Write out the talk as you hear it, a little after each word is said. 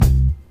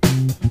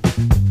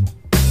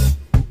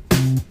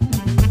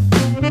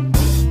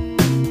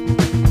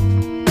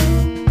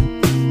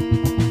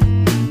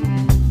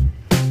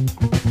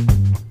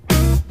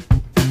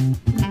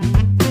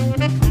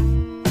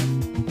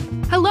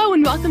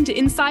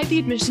Inside the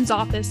Admissions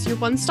Office, your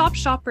one-stop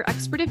shop for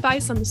expert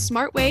advice on the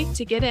smart way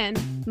to get in.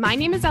 My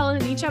name is Ellen,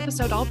 and each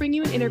episode I'll bring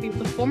you an interview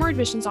with a former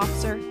admissions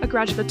officer, a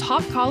graduate of a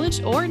top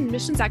college, or an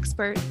admissions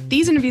expert.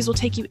 These interviews will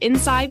take you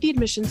inside the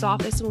admissions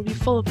office and will be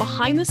full of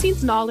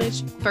behind-the-scenes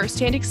knowledge,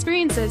 first-hand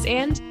experiences,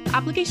 and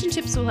application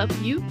tips that will help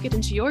you get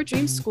into your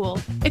dream school.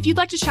 If you'd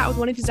like to chat with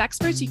one of these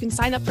experts, you can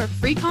sign up for a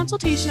free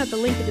consultation at the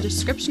link in the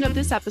description of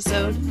this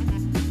episode.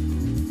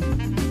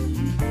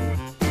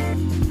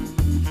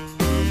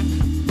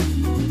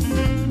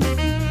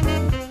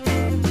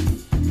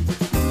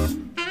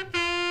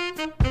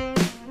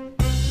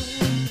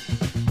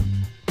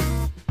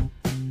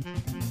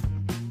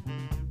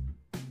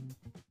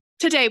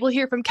 Today, we'll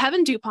hear from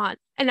Kevin DuPont,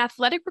 an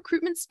athletic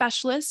recruitment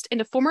specialist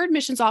and a former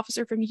admissions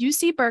officer from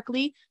UC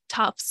Berkeley,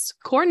 Tufts,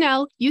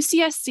 Cornell,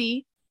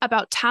 UCSC,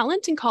 about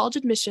talent in college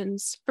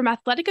admissions, from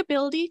athletic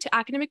ability to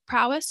academic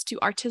prowess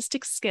to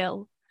artistic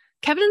skill.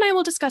 Kevin and I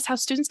will discuss how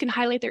students can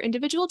highlight their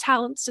individual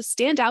talents to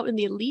stand out in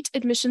the elite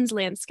admissions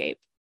landscape.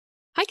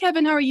 Hi,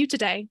 Kevin. How are you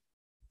today?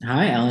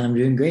 Hi, Ellen. I'm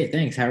doing great.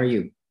 Thanks. How are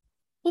you?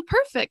 Well,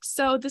 perfect.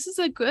 So this is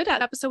a good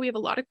episode. We have a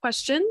lot of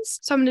questions,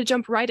 so I'm going to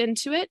jump right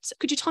into it.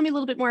 Could you tell me a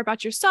little bit more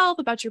about yourself,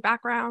 about your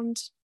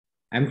background?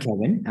 I'm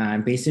Kevin.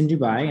 I'm based in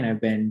Dubai, and I've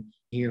been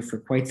here for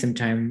quite some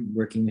time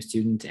working with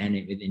students and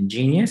with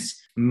Ingenious.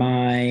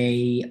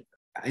 My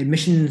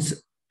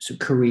admissions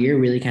career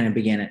really kind of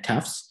began at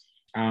Tufts.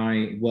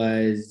 I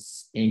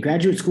was in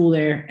graduate school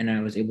there, and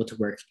I was able to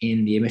work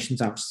in the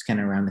admissions office kind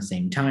of around the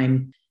same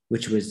time,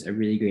 which was a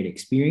really great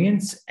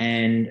experience.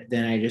 And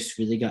then I just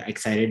really got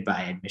excited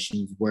by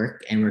admissions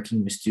work and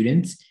working with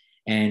students,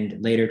 and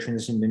later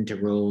transitioned into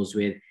roles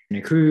with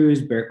Santa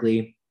Cruz,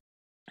 Berkeley,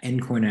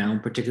 and Cornell,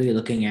 particularly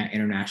looking at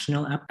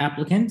international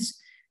applicants,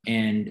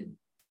 and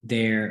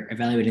they're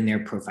evaluating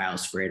their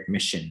profiles for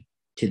admission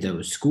to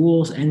those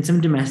schools, and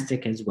some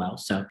domestic as well.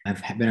 So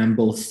I've been on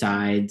both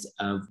sides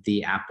of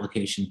the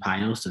application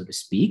pile, so to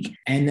speak.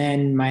 And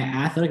then my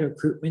athletic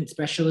recruitment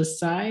specialist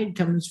side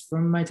comes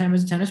from my time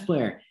as a tennis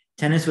player.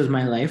 Tennis was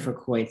my life for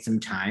quite some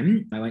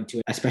time. I went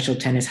to a special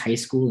tennis high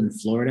school in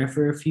Florida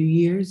for a few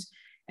years.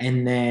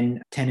 And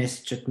then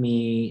tennis took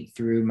me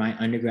through my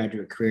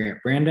undergraduate career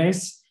at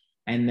Brandeis.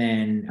 And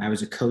then I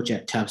was a coach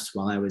at Tufts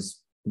while I was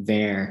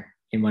there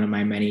in one of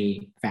my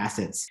many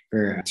facets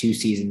for 2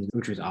 seasons,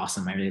 which was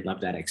awesome. I really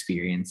loved that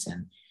experience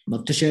and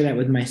love to share that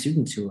with my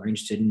students who are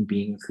interested in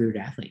being a career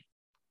athlete.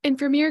 And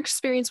from your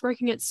experience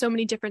working at so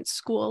many different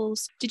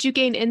schools, did you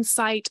gain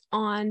insight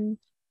on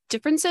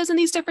differences in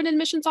these different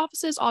admissions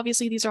offices?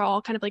 Obviously, these are all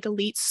kind of like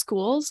elite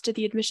schools. Did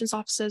the admissions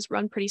offices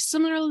run pretty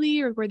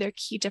similarly, or were there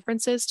key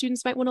differences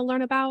students might want to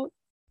learn about?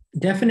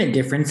 Definite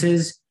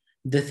differences.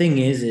 The thing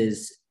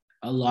is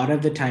a lot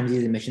of the times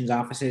these admissions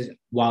offices,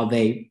 while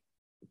they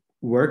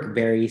work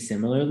very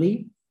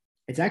similarly,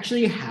 it's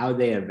actually how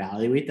they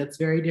evaluate that's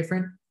very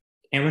different.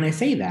 And when I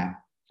say that,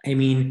 I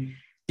mean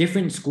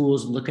different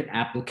schools look at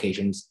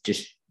applications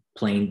just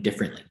plain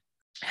differently.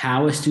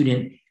 How a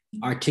student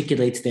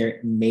articulates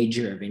their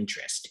major of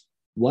interest,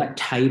 what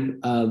type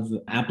of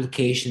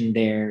application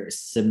they're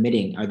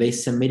submitting. Are they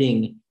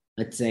submitting,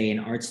 let's say, an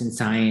arts and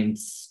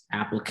science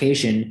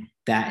application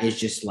that is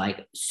just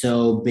like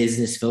so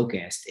business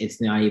focused,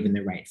 it's not even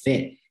the right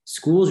fit?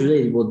 Schools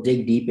really will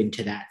dig deep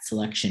into that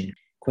selection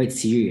quite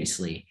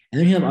seriously. And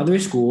then you have other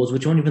schools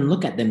which won't even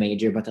look at the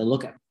major, but they'll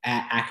look at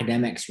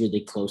academics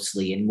really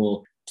closely and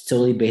will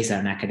solely base it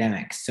on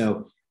academics.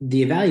 So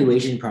the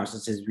evaluation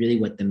process is really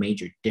what the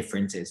major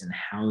difference is and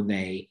how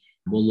they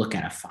will look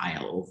at a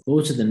file.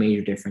 Those are the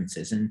major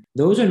differences. And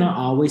those are not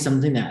always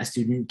something that a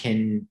student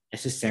can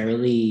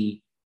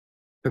necessarily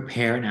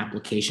prepare an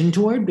application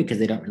toward because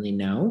they don't really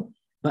know.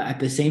 But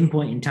at the same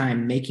point in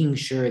time, making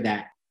sure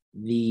that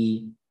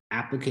the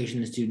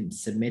application the student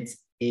submits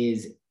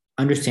is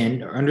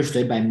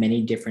understood by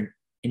many different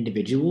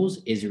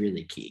individuals is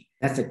really key.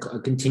 That's a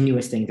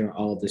continuous thing through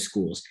all of the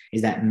schools,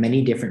 is that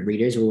many different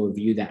readers will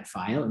review that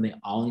file and they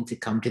all need to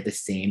come to the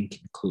same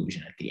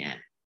conclusion at the end.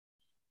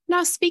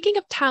 Now, speaking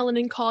of talent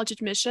in college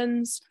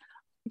admissions,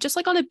 just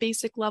like on a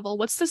basic level,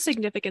 what's the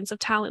significance of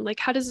talent? Like,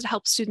 how does it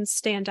help students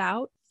stand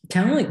out?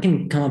 Talent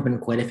can come up in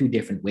quite a few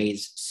different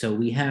ways. So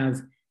we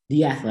have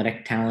the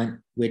athletic talent,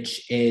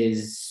 which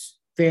is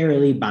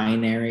fairly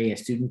binary. A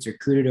student's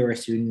recruited or a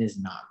student is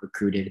not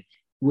recruited.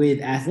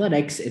 With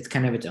athletics, it's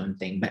kind of its own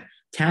thing. But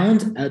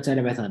talent outside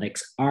of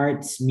athletics,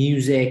 arts,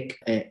 music,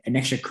 an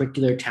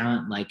extracurricular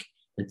talent like,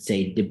 let's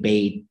say,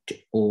 debate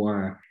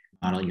or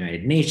Model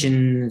United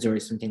Nations or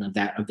something like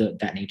that of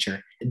that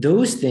nature.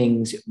 Those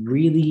things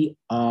really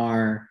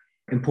are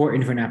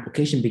important for an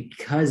application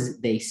because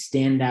they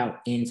stand out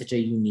in such a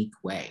unique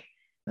way.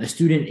 A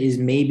student is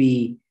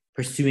maybe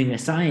pursuing a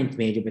science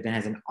major, but then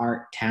has an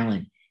art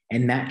talent,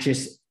 and that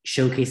just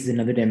showcases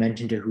another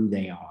dimension to who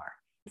they are.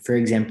 For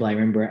example, I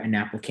remember an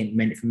applicant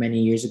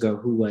many years ago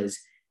who was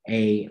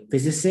a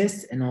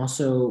physicist and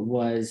also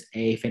was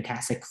a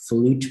fantastic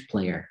flute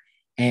player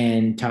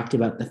and talked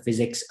about the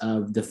physics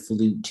of the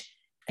flute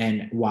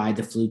and why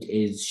the flute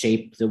is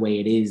shaped the way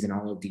it is and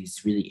all of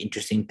these really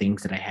interesting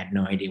things that I had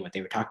no idea what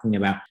they were talking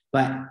about.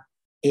 But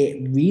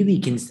it really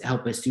can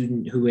help a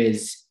student who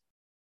is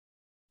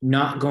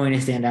not going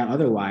to stand out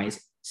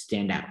otherwise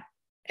stand out,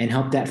 and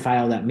help that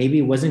file that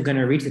maybe wasn't going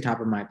to reach the top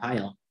of my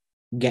pile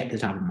get to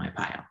the top of my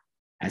pile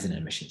as an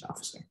admissions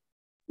officer.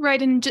 Right.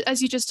 And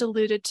as you just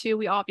alluded to,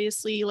 we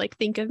obviously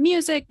think of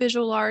music,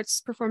 visual arts,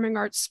 performing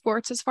arts,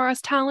 sports as far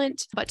as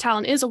talent, but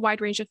talent is a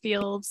wide range of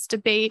fields: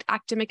 debate,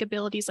 academic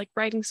abilities like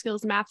writing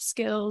skills, math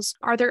skills.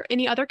 Are there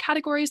any other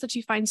categories that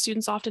you find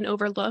students often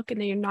overlook and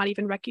they're not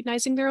even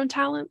recognizing their own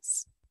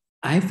talents?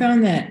 I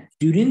found that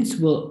students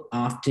will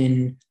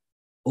often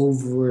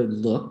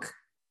overlook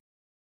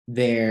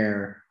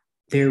their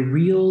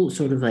real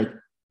sort of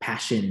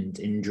passions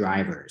and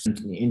drivers,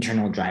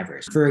 internal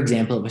drivers. For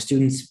example, if a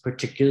student's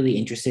particularly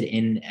interested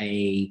in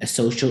a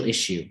social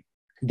issue,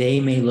 they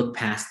may look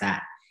past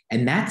that.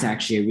 And that's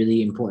actually a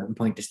really important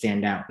point to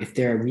stand out. If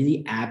they're a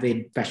really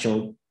avid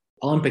Special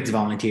Olympics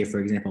volunteer,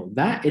 for example,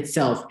 that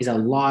itself is a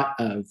lot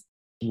of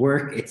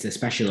work. It's a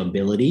special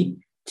ability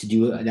to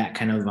do that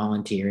kind of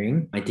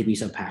volunteering, like to be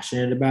so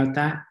passionate about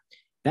that.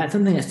 That's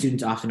something that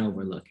students often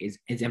overlook is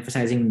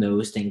emphasizing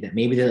those things that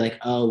maybe they're like,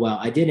 oh, well,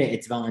 I did it.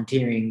 It's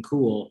volunteering.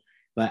 Cool.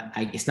 But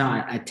it's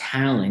not a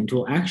talent.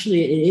 Well,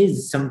 actually, it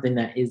is something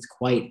that is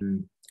quite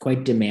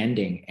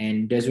demanding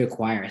and does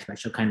require a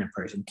special kind of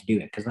person to do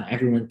it, because not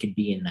everyone could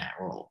be in that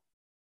role.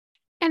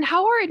 And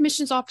how are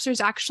admissions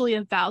officers actually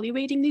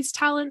evaluating these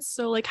talents?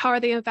 So how are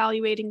they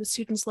evaluating the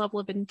student's level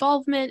of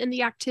involvement in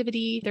the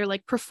activity, their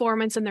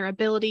performance and their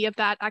ability of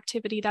that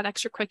activity, that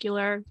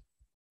extracurricular?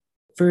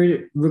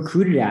 For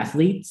recruited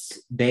athletes,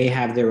 they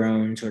have their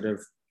own sort of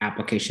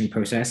application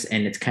process,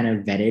 and it's kind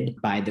of vetted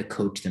by the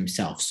coach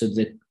themselves. So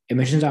the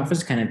admissions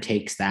office kind of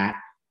takes that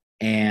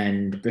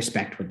and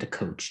respect what the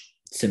coach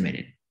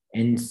submitted.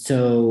 And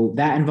so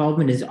that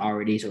involvement is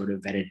already sort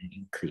of vetted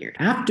and cleared.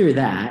 After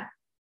that,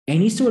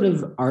 any sort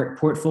of art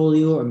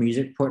portfolio or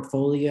music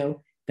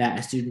portfolio that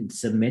a student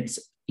submits,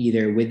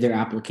 either with their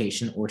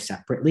application or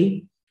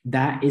separately,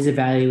 that is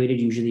evaluated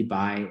usually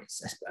by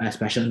a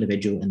special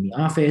individual in the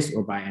office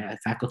or by a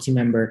faculty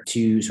member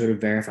to sort of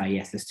verify,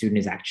 yes, the student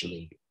is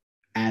actually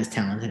as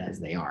talented as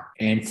they are.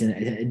 And it's an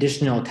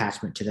additional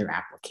attachment to their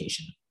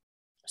application.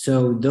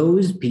 So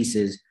those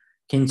pieces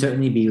can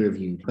certainly be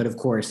reviewed. But of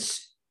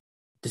course,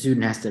 the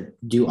student has to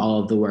do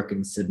all of the work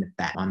and submit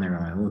that on their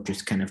own. It won't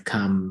just kind of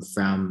come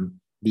from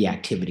the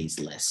activities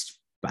list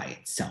by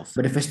itself.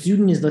 But if a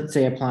student is, let's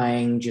say,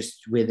 applying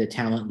just with a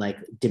talent like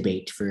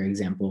debate, for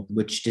example,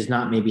 which does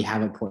not maybe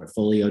have a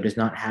portfolio, does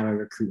not have a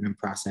recruitment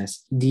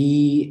process,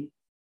 the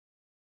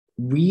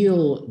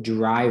real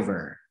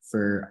driver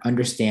for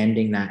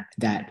understanding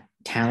that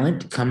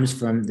talent comes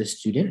from the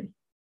student.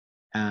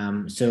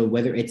 So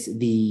whether it's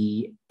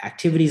the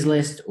activities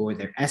list or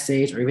their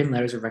essays or even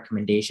letters of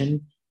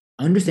recommendation,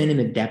 understanding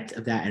the depth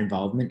of that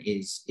involvement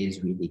is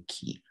really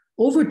key.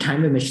 Over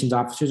time, admissions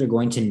officers are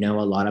going to know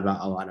a lot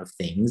about a lot of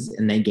things,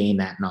 and they gain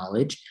that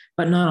knowledge,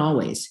 but not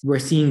always. We're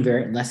seeing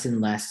less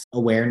and less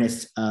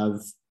awareness of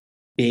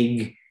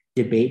big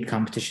debate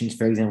competitions,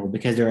 for example,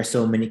 because there are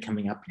so many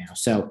coming up now.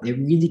 So it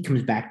really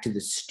comes back to the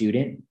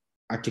student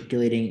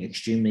articulating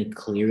extremely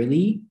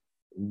clearly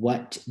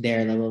what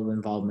their level of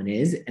involvement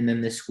is, and then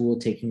the school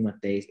taking what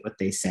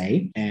they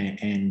say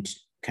and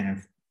kind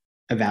of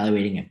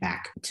evaluating it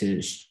back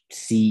to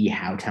see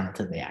how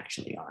talented they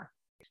actually are.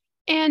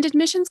 And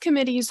admissions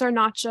committees are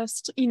not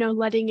just,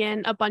 letting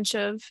in a bunch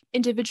of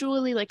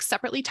individually,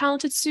 separately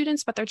talented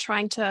students, but they're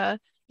trying to,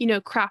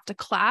 craft a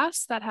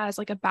class that has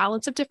a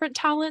balance of different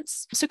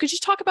talents. So could you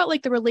talk about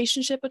the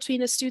relationship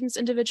between a student's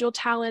individual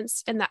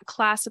talents and that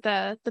class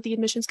that the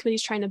admissions committee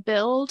is trying to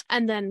build?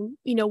 And then,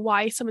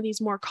 why some of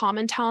these more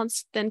common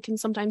talents then can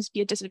sometimes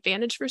be a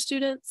disadvantage for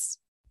students?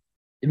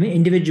 The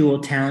individual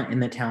talent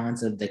and the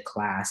talents of the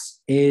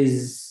class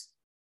is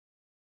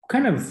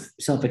kind of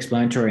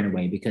self-explanatory in a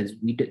way, because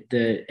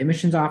the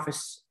admissions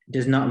office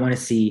does not want to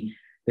see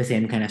the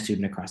same kind of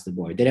student across the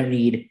board. They don't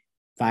need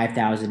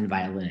 5,000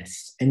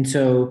 violinists. And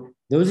so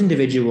those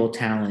individual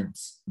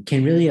talents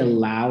can really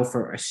allow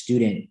for a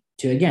student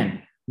to,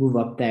 again, move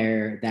up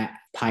that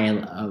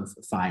pile of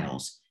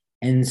files.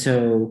 And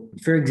so,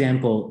 for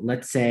example,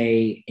 let's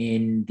say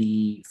in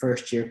the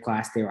first year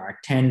class, there are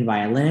 10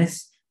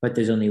 violinists, but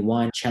there's only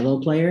one cello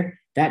player.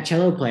 That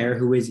cello player,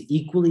 who is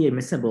equally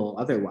admissible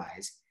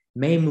otherwise,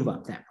 may move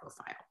up that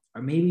profile.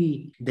 Or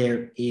maybe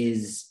there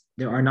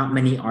are not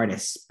many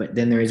artists, but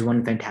then there is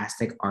one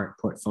fantastic art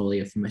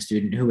portfolio from a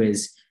student who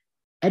is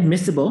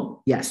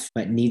admissible, yes,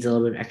 but needs a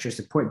little bit of extra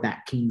support.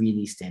 That can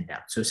really stand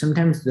out. So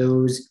sometimes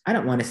those, I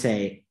don't want to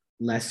say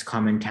less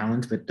common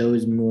talents, but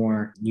those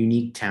more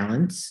unique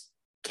talents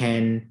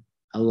can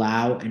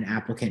allow an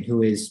applicant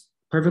who is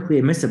perfectly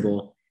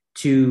admissible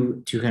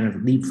to kind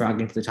of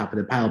leapfrog into the top of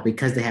the pile,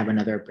 because they have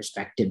another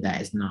perspective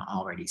that is not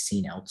already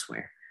seen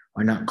elsewhere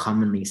or not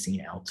commonly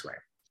seen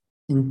elsewhere.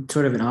 And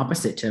sort of an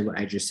opposite to what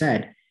I just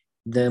said,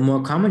 the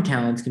more common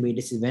talents can be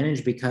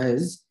disadvantaged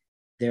because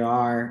there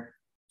are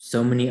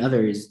so many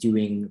others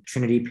doing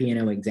Trinity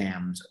piano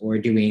exams or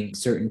doing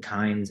certain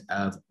kinds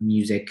of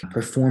music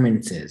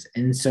performances.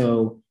 And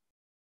so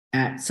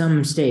at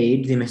some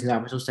stage, the admissions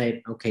officer will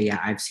say, okay, yeah,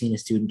 I've seen a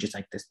student just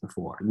like this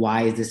before.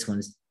 Why is this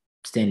one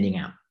standing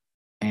out?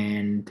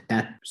 And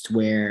that's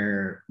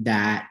where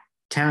that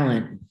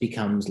talent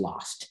becomes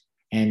lost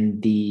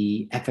and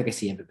the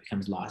efficacy of it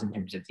becomes lost in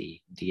terms of the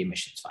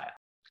admissions file.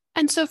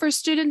 And so for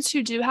students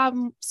who do have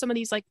some of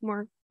these like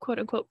more quote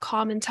unquote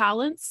common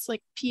talents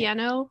like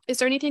piano, is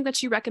there anything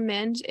that you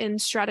recommend in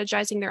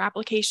strategizing their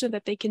application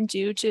that they can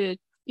do to,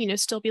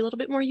 still be a little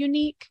bit more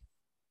unique?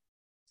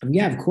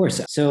 Yeah, of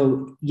course.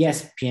 So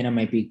yes, piano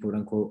might be quote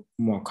unquote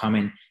more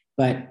common,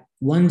 but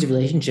one's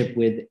relationship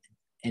with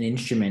an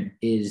instrument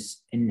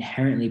is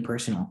inherently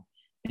personal.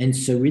 And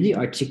so really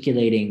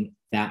articulating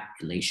that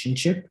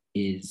relationship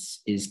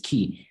is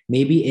key.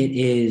 Maybe it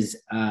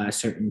is a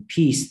certain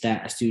piece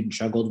that a student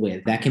struggled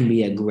with. That can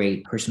be a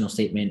great personal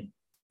statement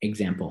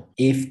example.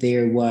 If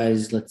there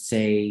was, let's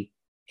say,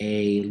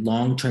 a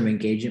long-term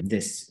engagement,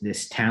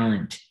 this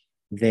talent,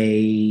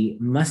 they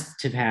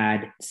must have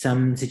had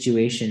some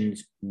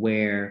situations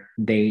where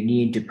they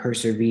need to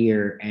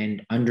persevere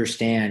and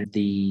understand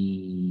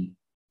the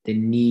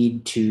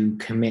need to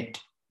commit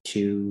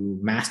to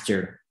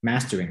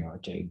mastering or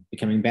to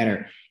becoming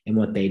better in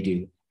what they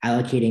do.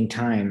 Allocating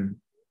time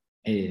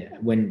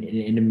when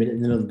in the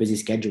middle of a busy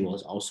schedule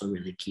is also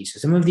really key. So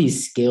some of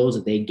these skills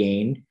that they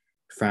gained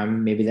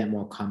from maybe that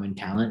more common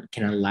talent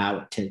can allow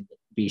it to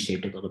be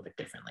shaped a little bit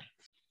differently.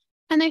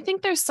 And I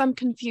think there's some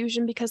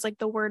confusion because like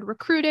the word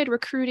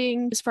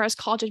recruiting, as far as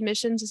college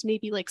admissions, is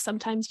maybe like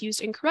sometimes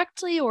used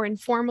incorrectly or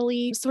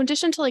informally. So in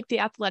addition to like the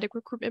athletic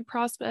recruitment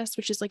process,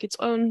 which is like its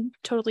own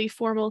totally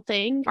formal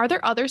thing, are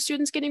there other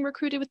students getting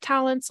recruited with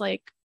talents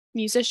like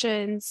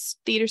musicians,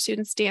 theater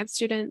students, dance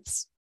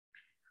students?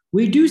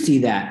 We do see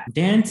that.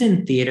 Dance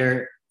and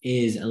theater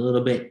is a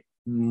little bit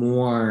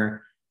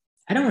more,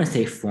 I don't want to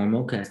say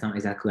formal because that's not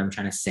exactly what I'm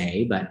trying to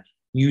say, but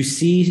you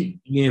see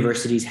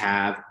universities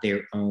have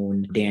their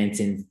own dance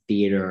and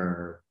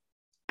theater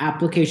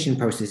application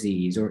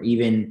processes or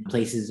even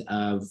places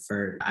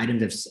for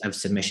items of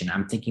submission.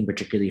 I'm thinking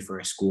particularly for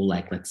a school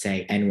like, let's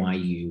say,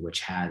 NYU, which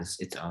has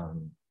its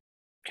own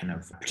kind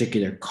of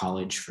particular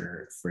college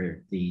for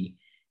the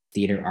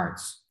theater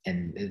arts,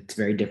 and it's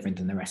very different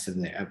than the rest of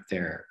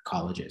their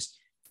colleges.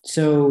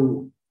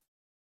 So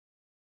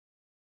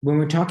when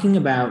we're talking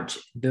about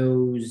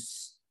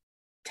those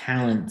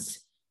talents,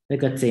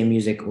 like let's say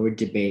music or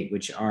debate,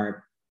 which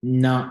are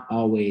not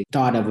always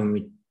thought of when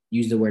we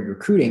use the word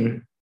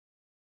recruiting,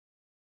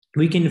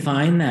 we can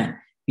find that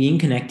being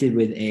connected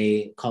with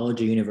a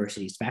college or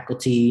university's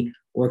faculty,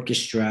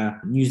 orchestra,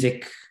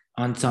 music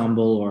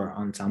ensemble or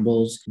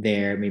ensembles,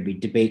 there may be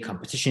debate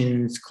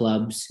competitions,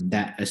 clubs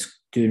that a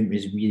student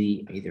is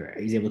really either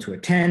is able to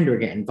attend or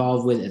get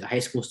involved with as a high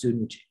school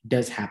student, which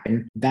does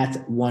happen. That's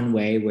one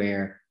way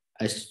where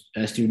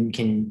a student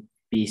can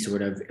be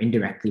sort of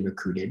indirectly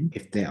recruited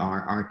if they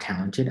are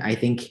talented. I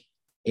think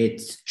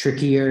it's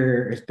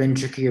been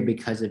trickier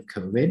because of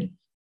COVID,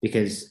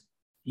 because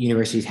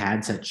universities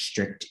had such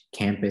strict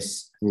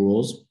campus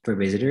rules for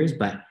visitors.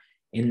 But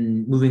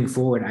in moving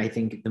forward, I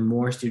think the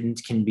more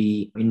students can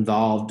be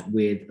involved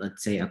with,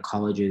 let's say, a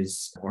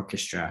college's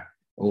orchestra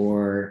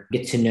or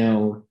get to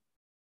know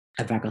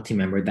a faculty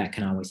member, that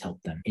can always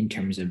help them in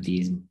terms of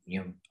these,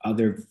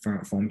 other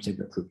forms of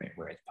recruitment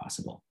where it's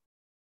possible.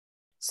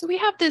 So we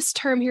have this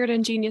term here at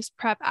Ingenious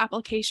Prep,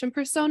 application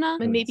persona,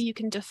 and maybe you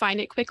can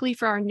define it quickly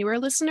for our newer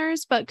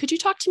listeners, but could you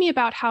talk to me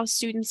about how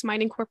students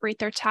might incorporate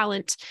their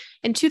talent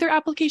into their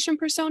application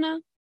persona?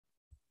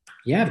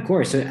 Yeah, of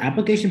course. So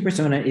application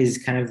persona is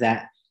kind of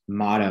that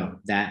motto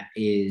that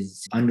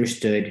is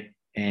understood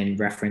and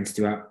referenced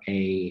throughout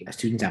a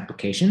student's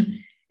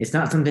application. It's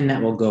not something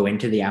that will go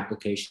into the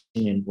application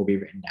and will be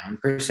written down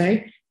per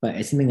se, but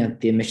it's something that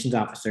the admissions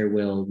officer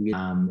will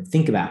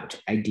think about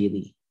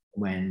ideally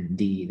when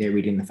they're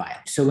reading the file.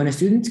 So when a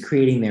student's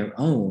creating their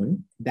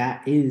own,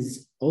 that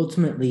is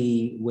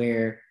ultimately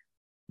where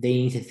they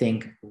need to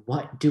think,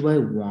 what do I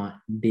want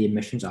the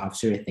admissions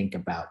officer to think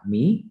about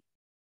me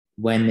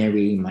when they're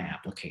reading my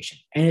application?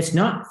 And it's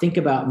not think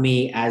about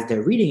me as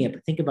they're reading it,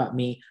 but think about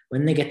me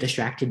when they get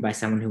distracted by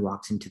someone who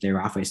walks into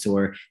their office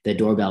or the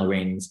doorbell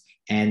rings.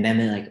 And then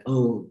they're like,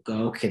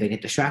 okay, they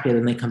get distracted.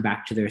 And they come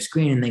back to their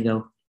screen and they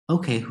go,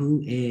 okay,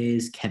 who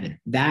is Kevin?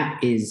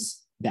 That is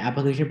the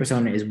application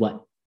persona is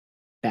what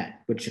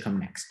should come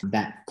next.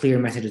 That clear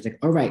message is like,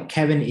 all right,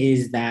 Kevin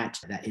is that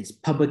is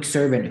public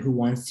servant who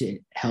wants to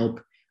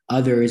help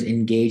others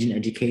engage in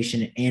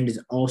education and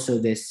is also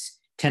this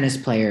tennis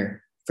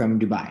player from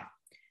Dubai.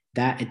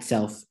 That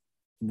itself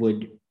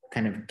would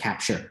kind of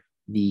capture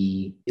at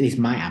least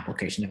my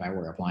application if I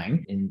were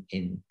applying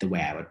in the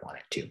way I would want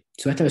it to.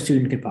 So that's how a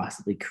student could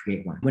possibly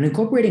create one. When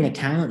incorporating a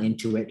talent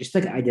into it, just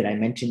like I did, I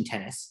mentioned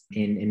tennis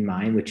in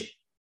mine, which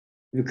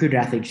recruited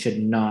athletes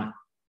should not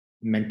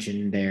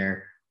mention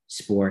their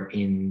sport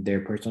in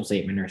their personal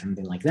statement or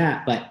something like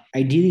that. But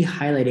ideally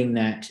highlighting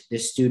that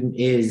this student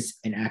is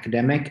an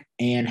academic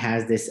and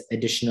has this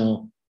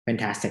additional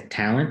fantastic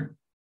talent,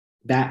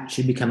 that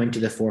should be coming to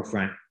the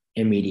forefront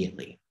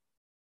immediately.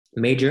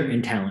 Major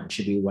and talent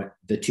should be what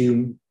the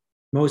two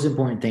most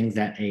important things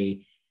that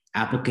a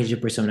application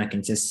persona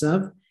consists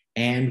of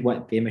and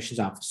what the admissions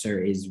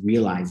officer is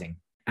realizing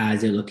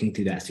as they're looking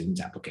through that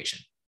student's application.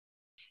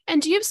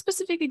 And do you have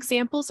specific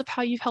examples of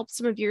how you've helped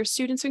some of your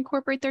students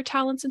incorporate their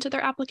talents into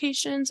their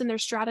applications and their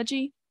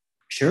strategy?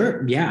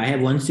 Sure. Yeah, I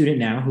have one student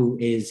now who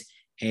is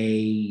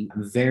a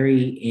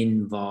very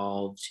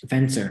involved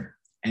fencer,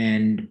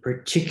 and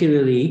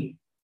particularly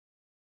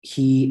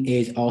he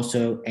is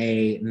also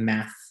a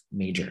math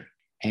major.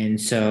 And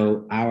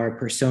so our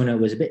persona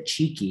was a bit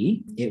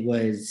cheeky. It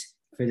was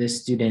for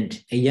this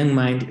student, a young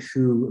mind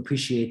who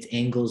appreciates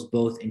angles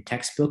both in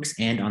textbooks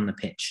and on the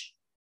pitch,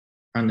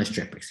 on the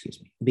strip,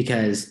 excuse me,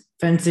 because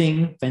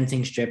fencing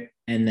strip,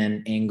 and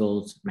then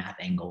angles, math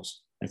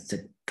angles. That's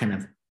the kind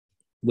of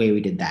way we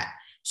did that.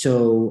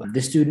 So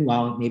the student,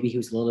 while maybe he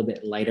was a little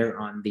bit lighter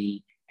on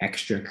the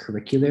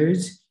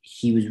extracurriculars,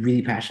 he was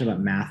really passionate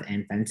about math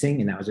and fencing,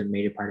 and that was a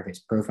major part of his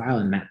profile,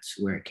 and that's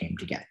where it came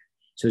together.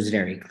 So it was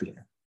very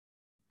clear.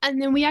 And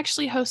then we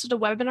actually hosted a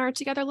webinar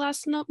together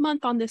last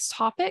month on this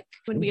topic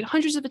when we had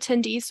hundreds of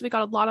attendees. So we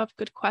got a lot of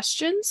good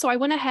questions. So I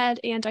went ahead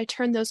and I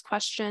turned those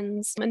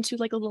questions into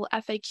like a little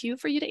FAQ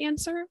for you to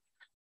answer.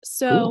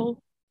 So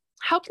cool.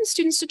 How can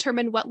students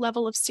determine what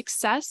level of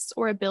success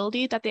or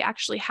ability that they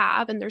actually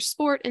have in their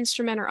sport,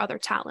 instrument, or other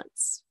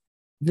talents?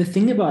 The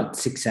thing about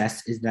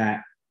success is that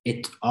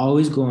it's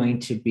always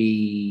going to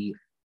be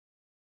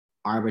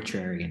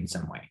arbitrary in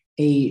some way.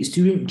 A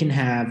student can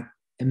have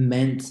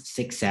immense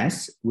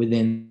success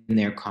within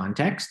their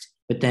context,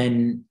 but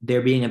then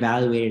they're being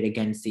evaluated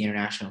against the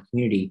international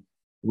community,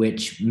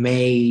 which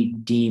may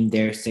deem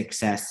their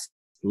success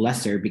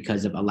lesser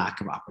because of a lack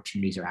of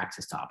opportunities or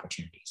access to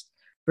opportunities.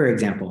 For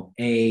example,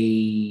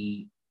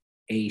 a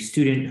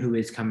student who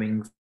is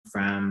coming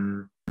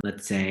from,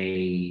 let's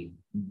say,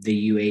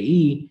 the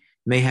UAE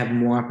may have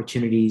more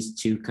opportunities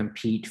to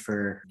compete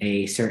for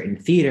a certain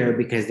theater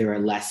because there are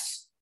less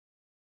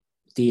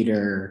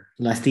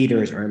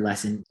theaters or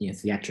less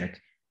theatric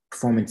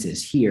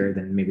performances here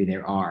than maybe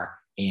there are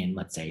in,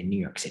 let's say, New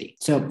York City.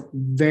 So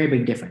very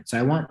big difference. So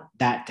I want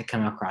that to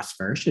come across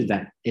first, is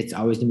that it's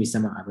always going to be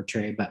somewhat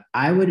arbitrary, but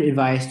I would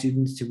advise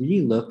students to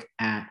really look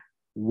at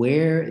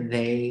where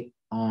they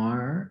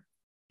are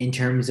in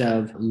terms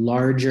of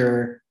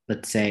larger,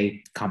 let's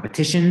say,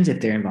 competitions,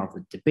 if they're involved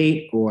with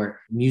debate or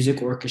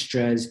music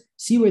orchestras,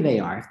 see where they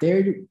are. If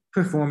they're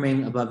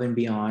performing above and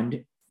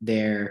beyond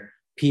their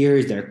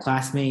peers, their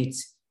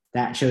classmates,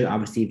 that shows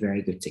obviously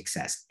very good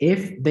success.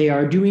 If they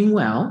are doing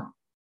well,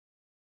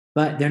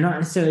 but they're not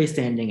necessarily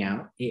standing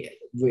out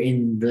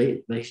in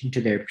relation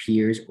to their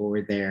peers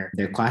or their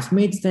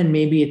classmates, then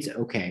maybe it's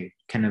okay,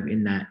 kind of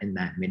in that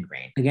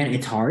mid-range. Again,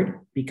 it's hard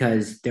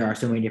because there are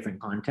so many different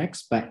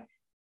contexts, but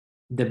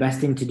the best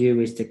thing to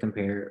do is to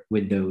compare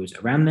with those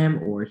around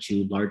them or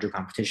to larger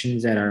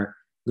competitions that are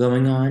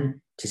going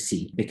on to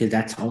see, because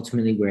that's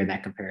ultimately where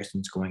that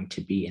comparison is going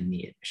to be in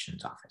the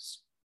admissions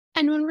office.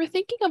 And when we're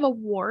thinking of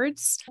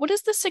awards, what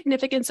is the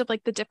significance of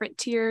like the different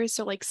tiers?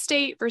 So like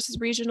state versus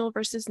regional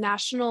versus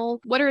national.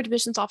 What are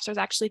admissions officers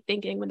actually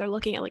thinking when they're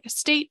looking at like a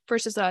state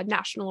versus a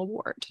national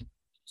award?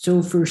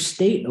 So for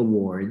state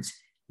awards,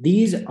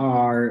 these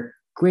are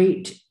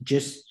great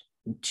just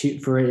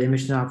for an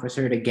admissions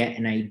officer to get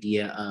an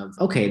idea of,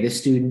 okay, this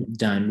student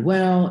done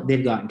well,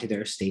 they've gotten to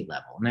their state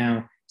level.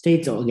 Now,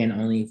 states, again,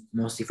 only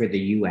mostly for the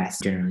US,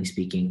 generally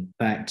speaking,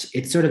 but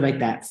it's sort of like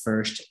that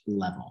first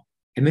level.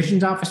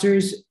 Admissions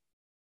officers,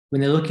 when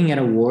they're looking at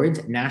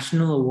awards,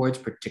 national awards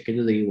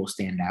particularly will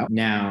stand out.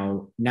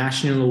 Now,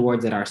 national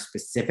awards that are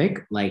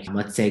specific, like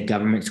let's say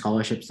government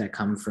scholarships that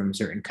come from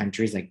certain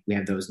countries, like we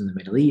have those in the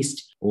Middle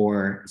East,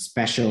 or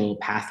special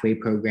pathway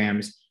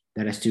programs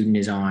that a student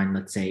is on,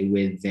 let's say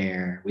with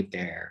their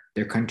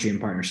country in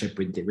partnership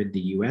with the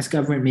US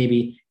government,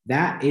 maybe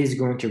that is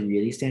going to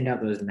really stand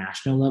out. Those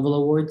national level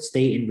awards,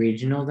 state and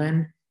regional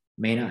then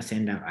may not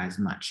stand out as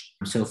much.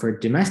 So for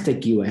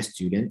domestic US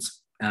students,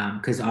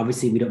 because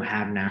obviously we don't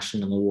have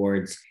national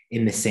awards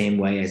in the same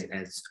way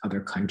as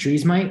other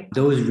countries might.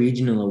 Those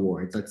regional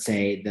awards, let's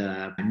say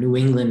the New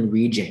England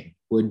region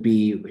would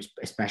be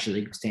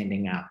especially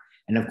standing out.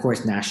 And of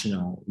course,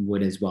 national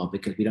would as well,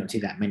 because we don't see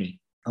that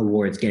many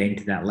awards getting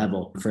to that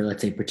level for,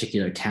 let's say,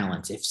 particular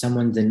talents. If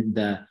someone's in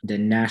the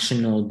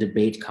national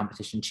debate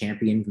competition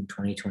champion from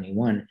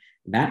 2021,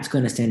 that's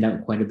going to stand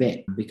out quite a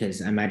bit,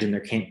 because I imagine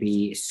there can't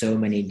be so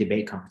many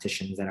debate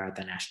competitions that are at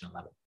the national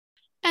level.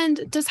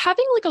 And does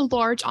having like a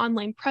large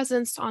online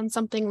presence on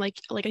something like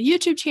a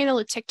YouTube channel,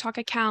 a TikTok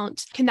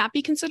account, can that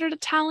be considered a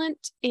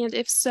talent? And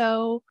if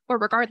so, or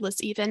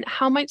regardless even,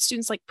 how might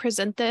students like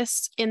present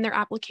this in their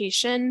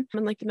application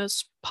in like the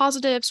most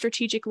positive,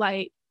 strategic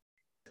light?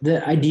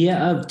 The idea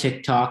of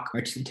TikTok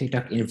or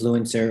TikTok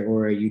influencer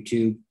or a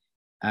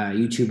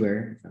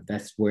YouTuber, if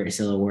that's word, is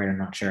still a word, I'm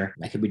not sure.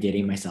 I could be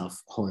dating myself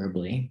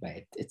horribly,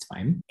 but it's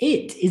fine.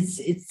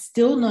 It's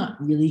still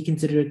not really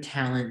considered a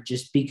talent,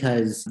 just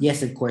because,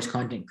 yes, of course,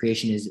 content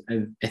creation is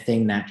a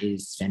thing that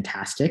is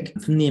fantastic.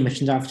 From the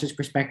admissions officer's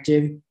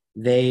perspective,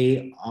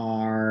 they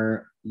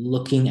are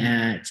looking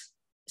at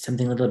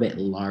something a little bit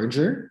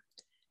larger.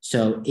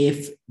 So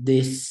if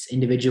this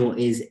individual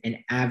is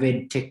an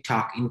avid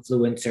TikTok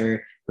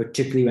influencer,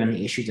 particularly around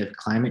the issues of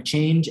climate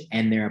change,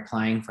 and they're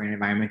applying for an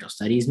environmental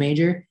studies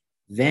major,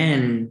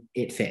 then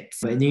it fits.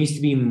 But it needs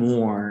to be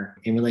more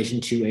in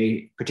relation to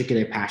a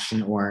particular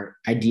passion or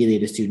ideally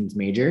the student's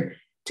major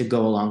to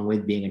go along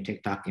with being a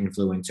TikTok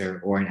influencer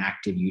or an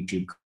active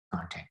YouTube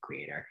content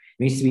creator.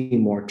 There needs to be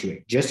more to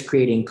it. Just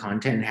creating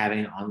content and having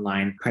an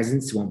online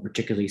presence won't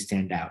particularly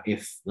stand out.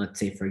 If, let's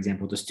say, for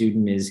example, the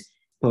student is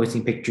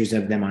posting pictures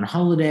of them on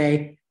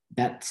holiday,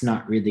 that's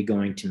not really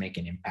going to make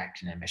an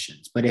impact in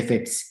admissions. But if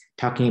it's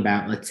talking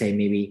about, let's say,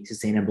 maybe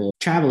sustainable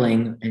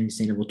traveling and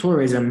sustainable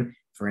tourism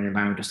for an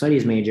environmental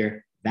studies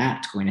major,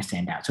 that's going to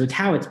stand out. So it's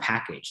how it's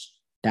packaged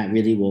that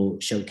really will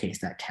showcase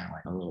that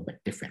talent a little bit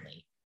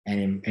differently.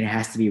 And it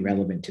has to be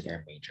relevant to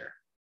their major.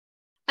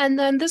 And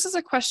then this is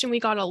a question we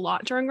got a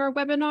lot during our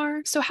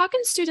webinar. So how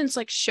can students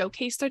like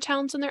showcase their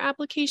talents in their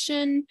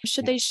application?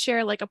 Should they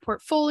share like a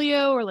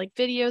portfolio or like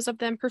videos of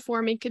them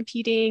performing,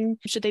 competing?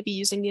 Should they be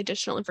using the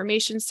additional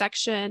information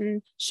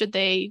section? Should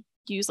they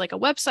use like a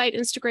website,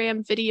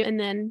 Instagram, video? And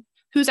then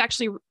who's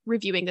actually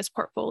reviewing this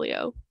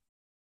portfolio?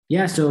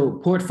 Yeah, so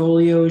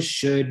portfolios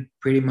should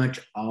pretty much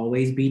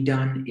always be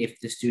done if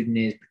the student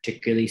is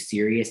particularly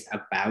serious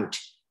about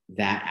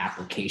that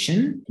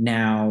application.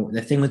 Now,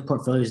 the thing with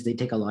portfolios is they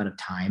take a lot of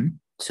time.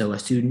 So a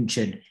student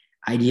should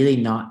ideally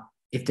not,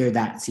 if they're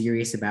that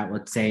serious about,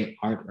 let's say,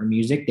 art or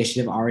music, they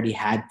should have already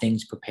had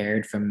things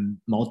prepared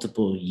from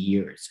multiple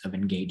years of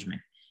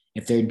engagement.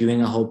 If they're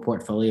doing a whole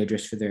portfolio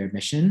just for their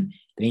admission,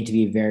 they need to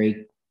be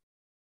very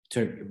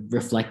sort of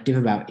reflective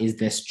about, is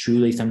this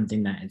truly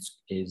something that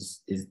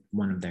is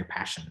one of their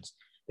passions?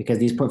 Because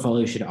these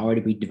portfolios should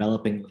already be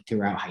developing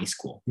throughout high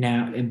school.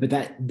 Now, but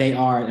that they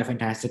are a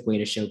fantastic way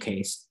to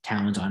showcase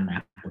talent on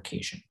an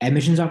application.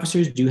 Admissions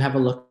officers do have a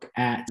look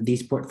at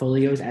these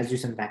portfolios, as do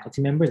some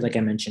faculty members, like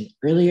I mentioned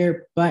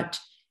earlier, but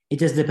it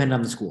does depend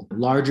on the school.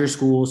 Larger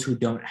schools who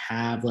don't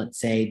have, let's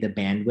say, the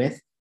bandwidth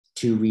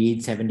to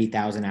read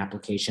 70,000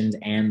 applications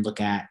and look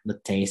at,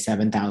 let's say,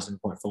 7,000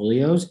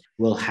 portfolios,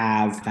 will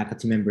have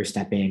faculty members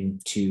step in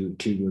to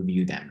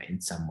review them in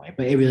some way.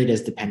 But it really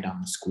does depend on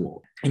the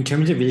school. In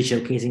terms of really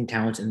showcasing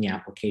talents in the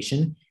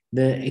application,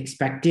 the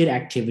expected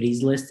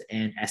activities list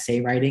and essay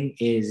writing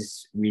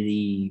is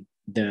really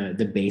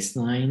the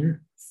baseline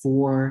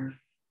for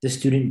the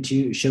student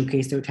to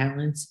showcase their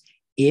talents.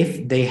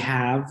 If they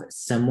have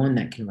someone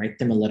that can write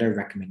them a letter of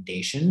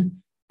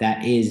recommendation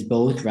that is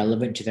both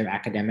relevant to their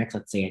academics,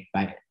 let's say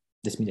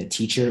this means a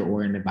teacher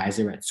or an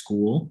advisor at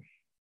school,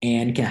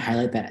 and can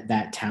highlight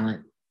that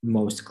talent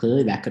most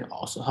clearly, that could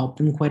also help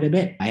them quite a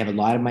bit. I have a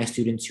lot of my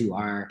students who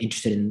are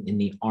interested in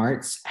the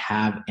arts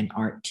have an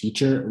art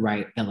teacher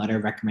write a letter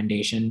of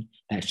recommendation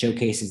that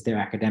showcases their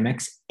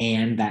academics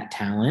and that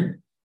talent.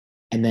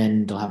 And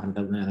then they'll have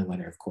another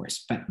letter, of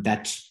course. But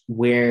that's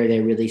where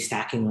they're really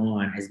stacking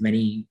on as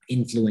many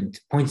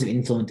points of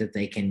influence that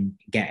they can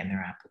get in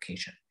their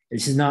application.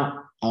 This is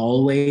not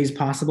always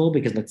possible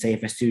because, let's say,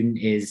 if a student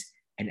is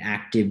an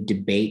active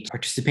debate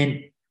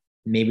participant,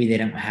 maybe they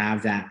don't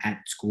have that at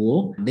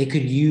school. They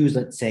could use,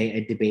 let's say,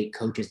 a debate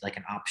coach as like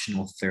an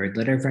optional third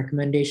letter of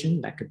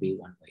recommendation. That could be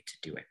one way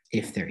to do it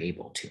if they're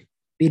able to.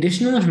 The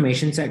additional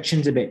information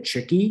section is a bit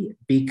tricky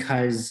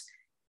because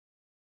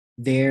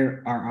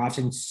there are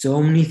often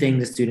so many things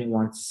the student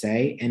wants to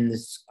say,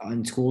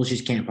 and schools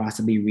just can't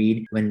possibly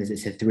read when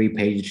it's a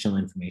 3-page additional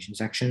information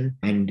section.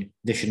 And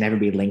there should never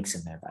be links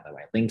in there, by the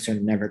way. Links are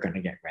never going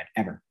to get read,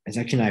 ever. It's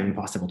actually not even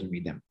possible to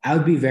read them. I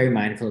would be very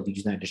mindful of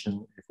using that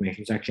additional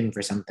information section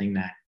for something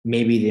that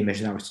maybe the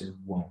admissions officers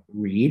won't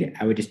read.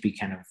 I would just be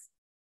kind of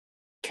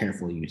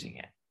careful using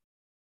it.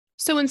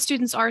 So when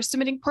students are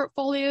submitting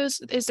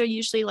portfolios, is there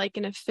usually like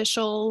an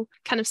official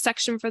kind of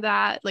section for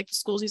that? Like the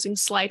school's using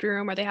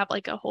Slideroom, or they have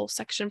like a whole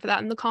section for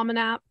that in the Common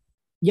App?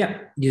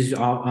 Yep, there's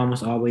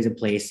almost always a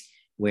place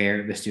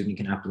where the student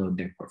can upload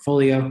their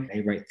portfolio.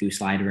 They write through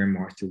Slideroom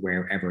or through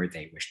wherever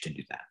they wish to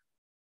do that.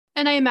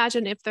 And I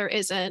imagine if there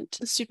isn't,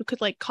 the student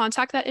could like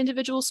contact that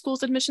individual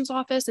school's admissions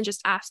office and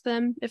just ask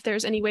them if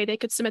there's any way they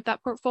could submit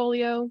that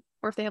portfolio,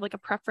 or if they have like a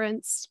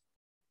preference.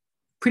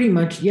 Pretty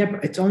much, yeah.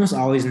 It's almost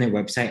always on their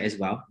website as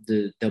well.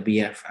 There'll be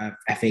a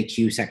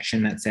FAQ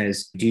section that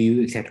says, do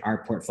you accept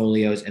art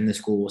portfolios? And the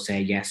school will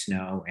say yes,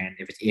 no. And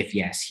if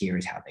yes, here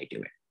is how they do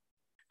it.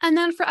 And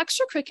then for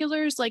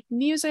extracurriculars like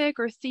music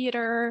or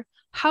theater,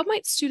 how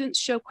might students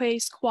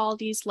showcase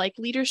qualities like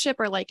leadership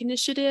or like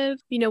initiative,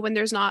 when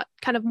there's not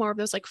kind of more of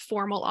those like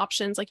formal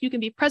options? Like you can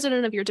be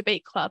president of your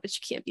debate club, but you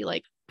can't be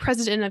like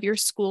president of your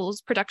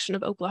school's production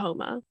of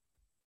Oklahoma.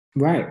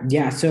 Right.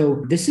 Yeah.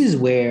 So this is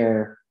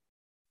where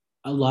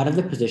a lot of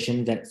the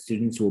positions that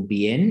students will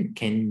be in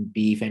can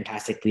be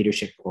fantastic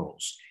leadership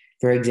roles.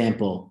 For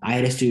example, I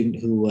had a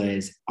student who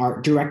was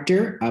art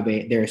director of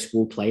their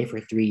school play for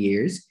 3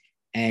 years.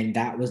 And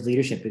that was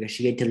leadership because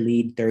she had to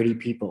lead 30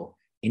 people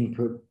in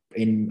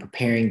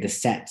preparing the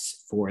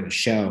sets for the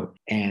show.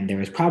 And there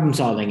was problem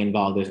solving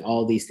involved. There's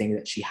all these things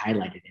that she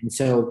highlighted. And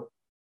so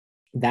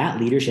that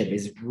leadership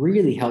is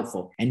really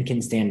helpful and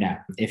can stand out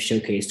if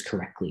showcased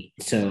correctly.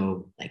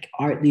 So, like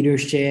art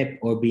leadership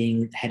or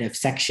being head of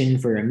section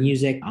for a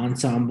music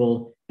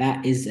ensemble,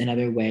 that is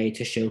another way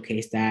to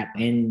showcase that.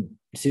 And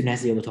the student has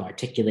to be able to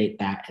articulate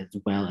that as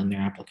well in their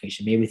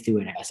application, maybe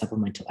through a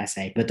supplemental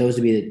essay. But those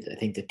would be, I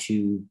think, the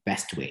two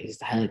best ways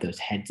to highlight those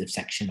heads of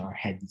section or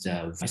heads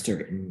of a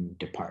certain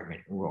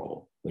department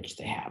role, which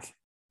they have.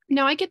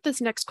 Now I get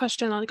this next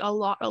question like a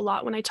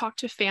lot when I talk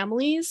to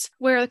families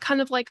where kind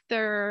of like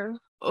their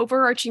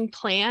overarching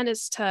plan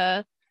is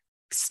to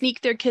sneak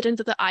their kid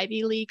into the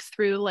Ivy League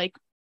through like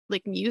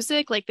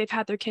music. Like they've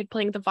had their kid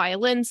playing the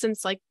violin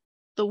since like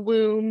the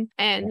womb,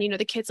 and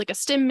the kid's like a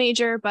STEM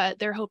major, but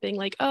they're hoping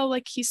like, oh,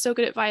 like he's so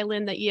good at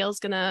violin that Yale's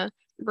gonna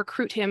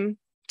recruit him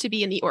to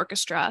be in the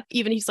orchestra,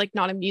 even he's like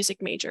not a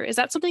music major. Is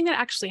that something that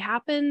actually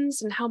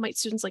happens, and how might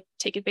students like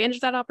take advantage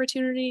of that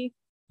opportunity?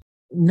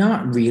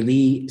 Not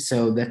really.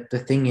 So that the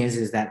thing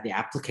is that the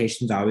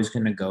application is always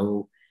going to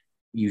go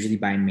usually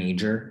by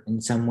major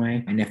in some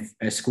way. And if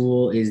a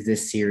school is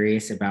this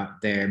serious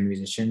about their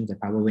musicians, they're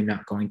probably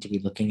not going to be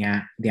looking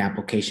at the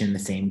application in the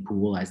same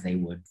pool as they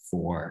would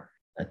for,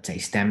 let's say,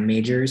 STEM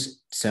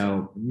majors.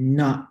 So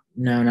not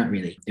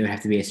really. It would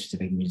have to be a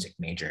specific music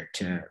major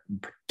to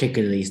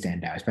particularly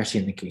stand out, especially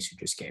in the case you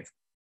just gave.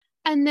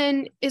 And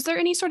then is there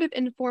any sort of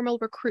informal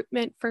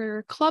recruitment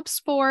for club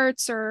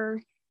sports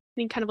or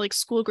any kind of like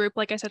school group,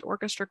 like I said,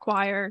 orchestra,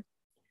 choir?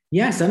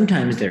 Yeah,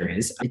 sometimes there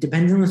is. It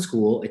depends on the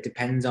school. It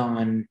depends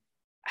on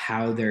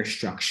how they're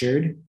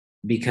structured,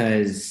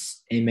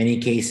 because in many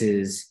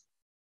cases,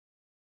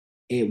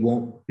 it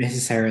won't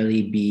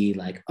necessarily be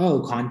like,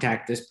 oh,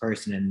 contact this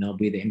person and they'll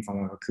be the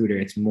informal recruiter.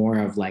 It's more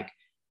of like,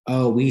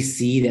 oh, we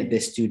see that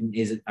this student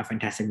is a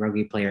fantastic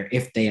rugby player.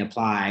 If they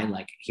apply,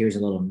 like, here's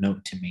a little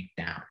note to make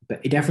down.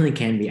 But it definitely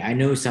can be. I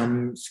know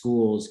some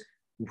schools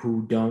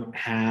who don't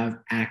have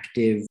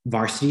active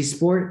varsity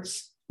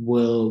sports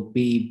will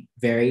be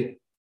very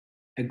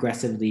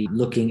aggressively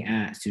looking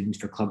at students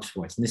for club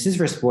sports. And this is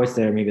for sports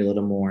that are maybe a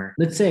little more,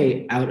 let's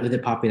say, out of the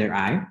popular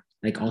eye,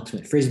 like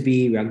ultimate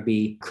frisbee,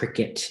 rugby,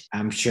 cricket,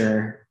 I'm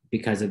sure,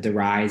 because of the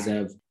rise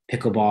of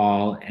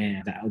pickleball,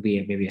 and that will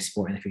be maybe a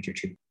sport in the future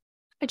too.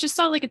 I just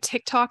saw like a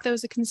TikTok that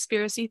was a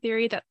conspiracy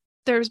theory that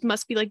there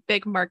must be like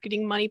big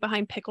marketing money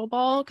behind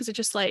pickleball because it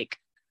just like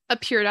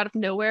appeared out of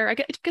nowhere. I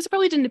guess it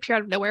probably didn't appear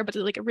out of nowhere, but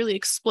it really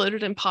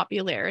exploded in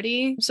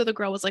popularity. So the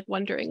girl was like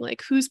wondering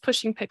like who's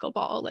pushing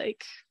pickleball,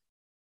 like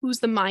who's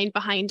the mind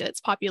behind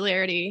its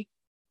popularity.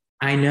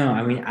 I know.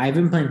 I mean, I've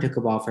been playing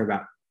pickleball for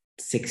about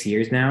 6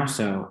 years now,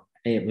 so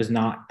it was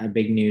not a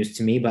big news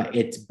to me, but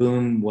its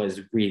boom was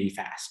really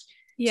fast.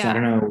 Yeah. So I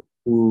don't know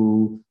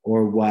who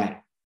or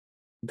what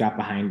got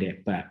behind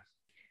it, but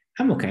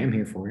I'm okay. I'm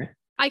here for it.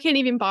 I can't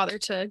even bother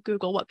to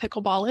Google what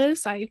pickleball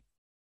is.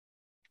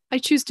 I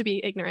choose to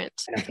be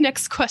ignorant.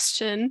 Next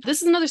question.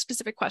 This is another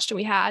specific question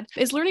we had.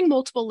 Is learning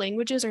multiple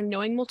languages or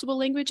knowing multiple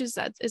languages,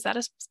 is that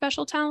a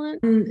special talent?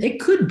 It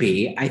could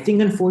be. I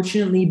think,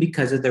 unfortunately,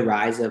 because of the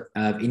rise of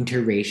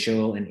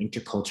interracial and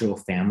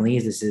intercultural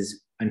families, this has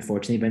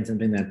unfortunately been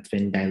something that's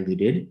been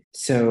diluted.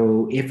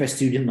 So if a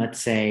student, let's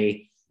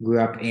say,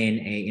 grew up in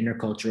an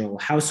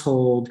intercultural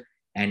household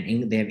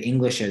and they have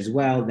English as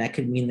well, that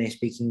could mean they're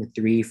speaking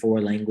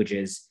 3-4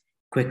 languages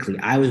quickly.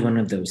 I was one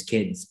of those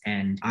kids,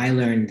 and I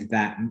learned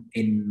that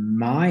in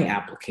my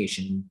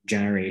application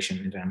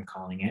generation, as I'm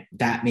calling it,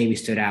 that maybe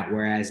stood out,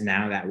 whereas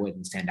now that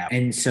wouldn't stand out.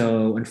 And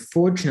so,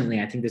 unfortunately,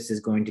 I think this is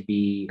going to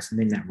be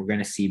something that we're going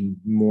to see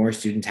more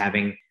students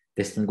having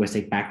this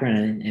linguistic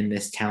background, and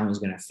this talent is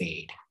going to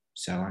fade.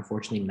 So,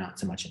 unfortunately, not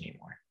so much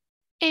anymore.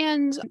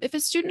 And if a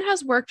student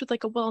has worked with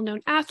like a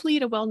well-known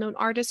athlete, a well-known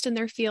artist in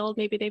their field,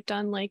 maybe they've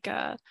done like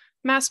a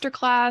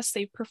masterclass,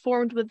 they've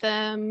performed with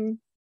them,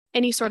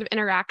 any sort of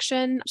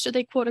interaction, should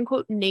they quote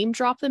unquote name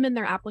drop them in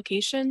their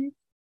application?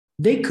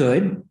 They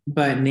could,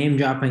 but name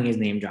dropping is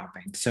name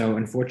dropping. So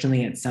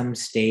unfortunately, at some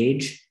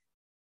stage,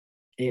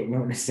 it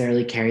won't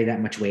necessarily carry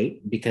that much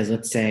weight, because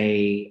let's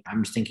say,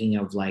 I'm just thinking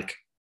of like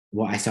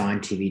what I saw on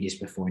TV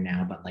just before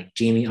now, but like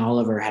Jamie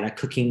Oliver had a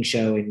cooking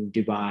show in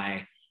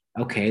Dubai.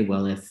 Okay,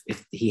 well,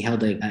 if he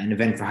held an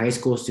event for high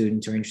school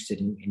students who are interested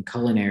in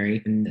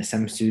culinary, and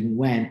some student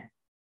went,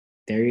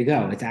 there you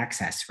go. It's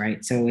access,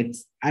 right? So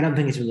I don't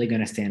think it's really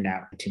going to stand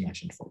out too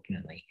much,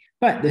 unfortunately.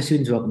 But the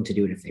student's welcome to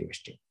do it if they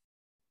wish to.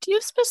 Do you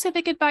have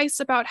specific advice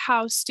about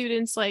how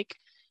students like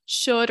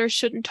should or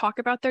shouldn't talk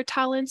about their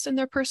talents in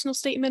their personal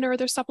statement or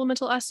their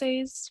supplemental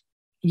essays?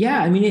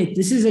 Yeah, I mean,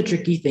 this is a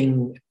tricky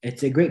thing.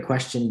 It's a great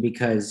question,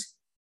 because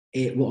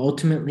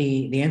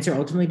the answer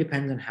ultimately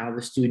depends on how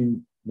the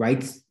student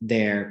writes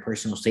their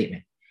personal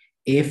statement.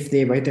 If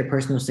they write their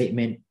personal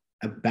statement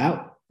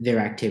about their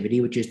activity,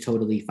 which is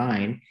totally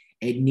fine,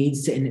 it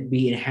needs to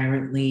be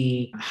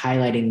inherently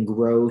highlighting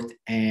growth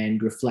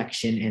and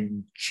reflection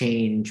and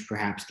change,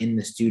 perhaps, in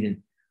the student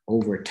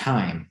over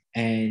time.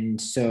 And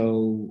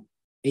so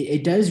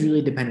it does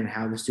really depend on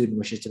how the student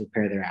wishes to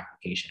prepare their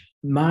application.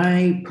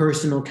 My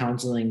personal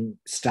counseling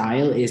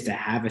style is to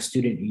have a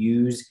student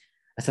use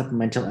a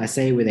supplemental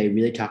essay where they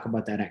really talk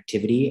about that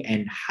activity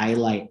and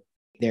highlight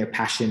their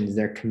passions,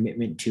 their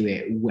commitment to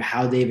it,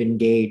 how they've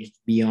engaged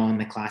beyond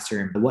the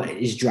classroom, what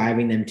is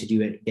driving them to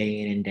do it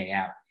day in and day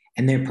out.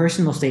 And their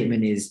personal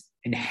statement is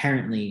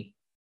inherently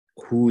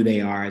who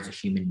they are as a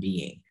human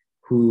being.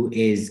 Who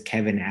is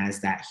Kevin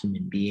as that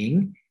human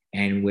being?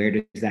 And where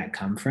does that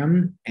come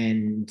from?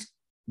 And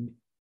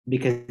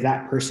because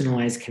that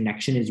personalized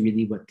connection is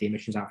really what the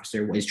admissions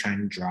officer is trying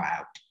to draw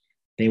out.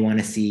 They want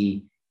to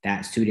see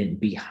that student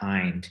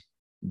behind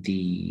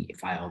the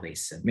file they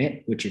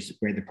submit, which is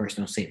where the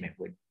personal statement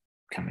would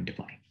come into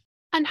play.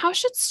 And how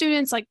should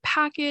students like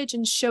package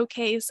and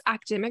showcase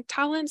academic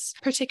talents,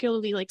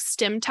 particularly like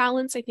STEM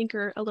talents, I think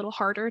are a little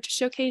harder to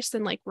showcase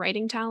than like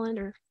writing talent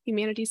or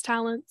humanities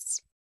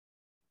talents?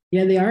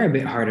 Yeah, they are a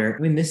bit harder. I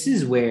mean, this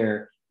is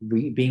where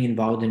being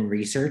involved in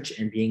research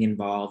and being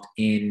involved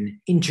in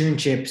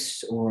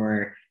internships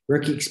or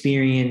work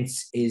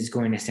experience is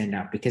going to stand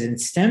out, because in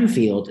STEM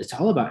field, it's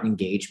all about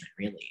engagement,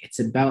 really. It's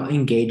about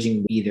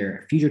engaging with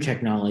either future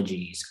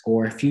technologies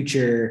or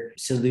future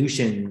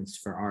solutions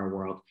for our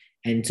world.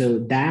 And so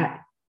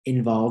that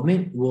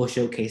involvement will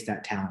showcase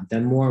that talent. The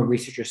more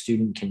research a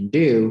student can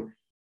do,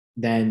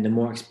 then the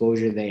more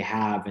exposure they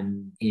have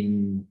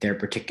in their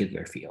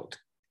particular field.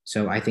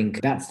 So I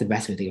think that's the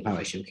best way to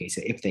probably showcase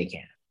it if they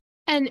can.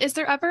 And is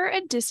there ever a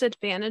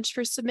disadvantage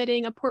for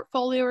submitting a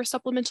portfolio or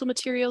supplemental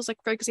materials? Like,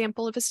 for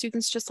example, if a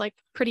student's just like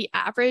pretty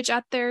average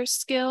at their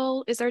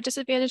skill, is there a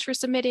disadvantage for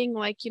submitting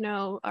like,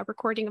 a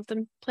recording of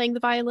them playing the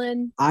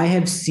violin? I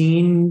have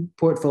seen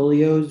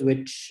portfolios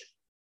which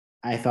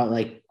I felt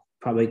like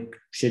probably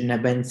shouldn't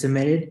have been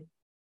submitted.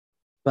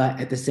 But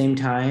at the same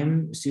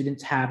time,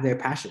 students have their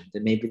passions,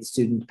 and maybe the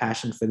student's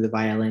passion for the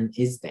violin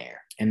is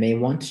there and they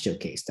want to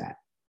showcase that.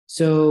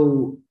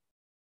 So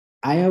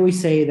I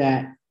always say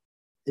that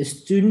the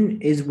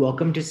student is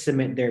welcome to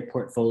submit their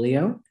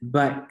portfolio,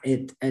 but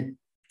at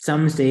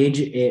some stage,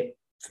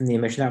 from the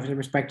admissions officer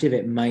perspective,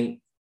 it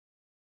might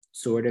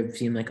sort of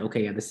seem like,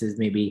 okay, yeah, this is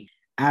maybe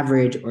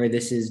average, or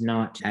this is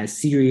not as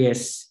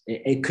serious.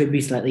 It could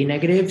be slightly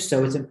negative.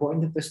 So it's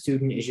important that the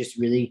student is just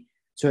really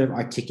sort of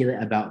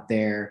articulate about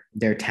their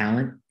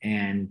talent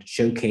and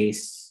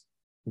showcase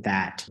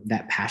that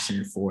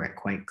passion for it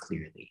quite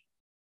clearly.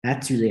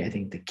 That's really, I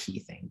think, the key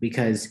thing,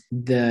 because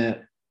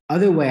the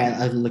other way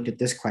I looked at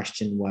this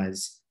question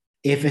was,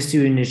 if a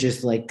student is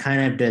just like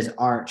kind of does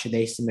art, should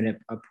they submit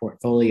a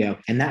portfolio?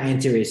 And that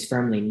answer is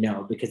firmly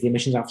no, because the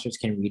admissions officers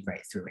can read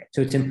right through it.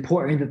 So it's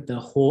important that the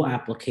whole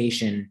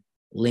application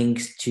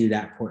links to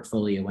that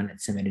portfolio when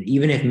it's submitted,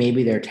 even if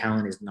maybe their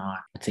talent is not,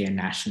 let's say, a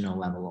national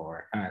level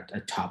or a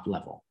top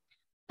level.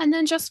 And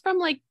then just from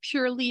like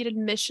purely an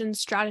admission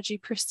strategy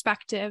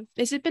perspective,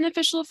 is it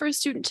beneficial for a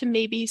student to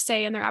maybe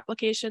say in their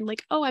application,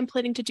 like, oh, I'm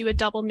planning to do a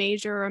double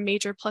major or a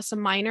major plus a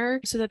minor,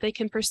 so that they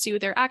can pursue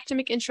their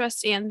academic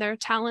interests and their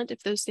talent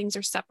if those things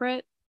are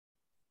separate?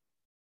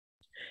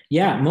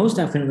 Yeah, most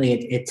definitely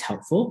it's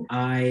helpful.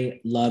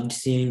 I loved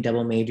seeing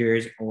double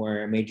majors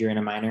or a major and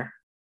a minor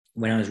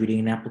when I was reading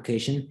an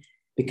application,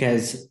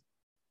 because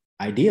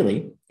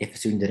ideally, if a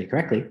student did it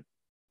correctly,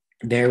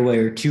 there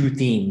were two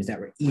themes that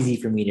were easy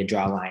for me to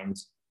draw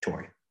lines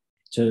toward.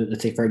 So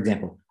let's say, for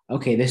example,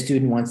 okay, this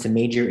student wants to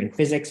major in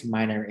physics,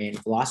 minor in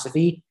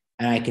philosophy,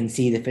 and I can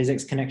see the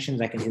physics connections,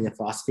 I can see the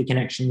philosophy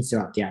connections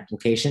throughout the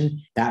application.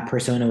 That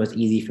persona was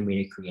easy for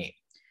me to create.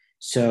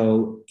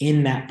 So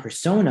in that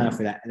persona,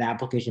 for the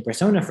application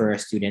persona for a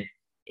student,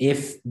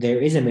 if there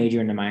is a major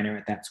and a minor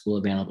at that school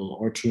available,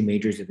 or two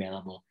majors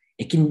available,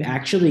 it can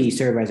actually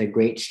serve as a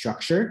great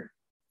structure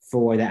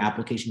for the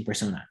application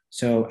persona.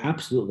 So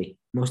absolutely,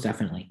 most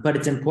definitely. But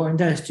it's important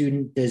that a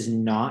student does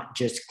not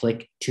just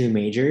click two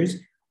majors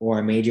or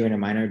a major and a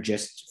minor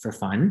just for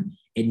fun.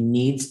 It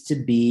needs to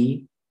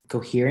be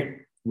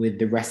coherent with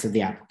the rest of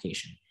the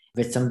application.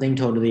 If it's something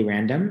totally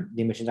random,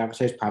 the admissions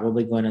officer is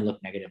probably going to look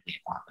negatively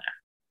upon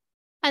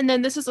that. And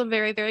then this is a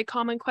very, very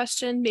common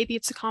question. Maybe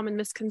it's a common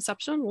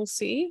misconception. We'll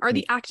see. Are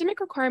the academic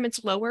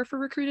requirements lower for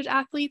recruited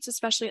athletes,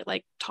 especially at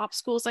like top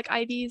schools like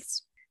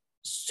Ivies?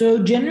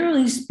 So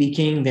generally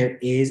speaking, there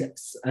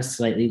is a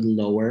slightly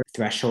lower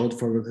threshold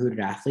for recruited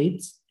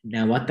athletes.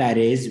 Now, what that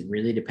is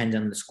really depends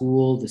on the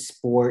school, the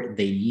sport,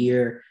 the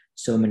year,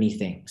 so many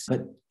things.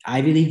 But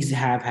Ivy Leagues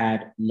have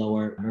had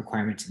lower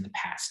requirements in the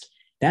past.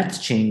 That's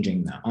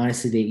changing though.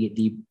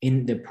 Honestly,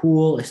 in the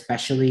pool,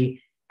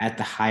 especially at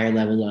the higher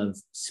level of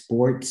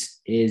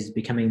sports, is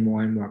becoming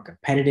more and more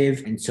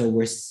competitive. And so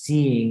we're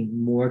seeing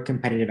more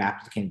competitive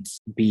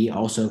applicants be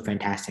also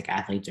fantastic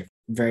athletes or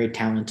very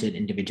talented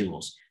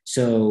individuals.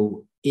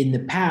 So in the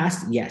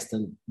past, yes,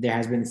 there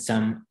has been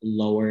some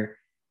lower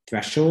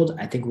threshold.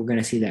 I think we're going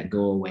to see that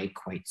go away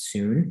quite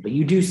soon, but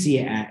you do see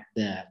it at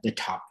the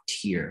top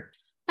tier.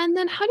 And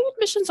then how do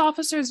admissions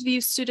officers view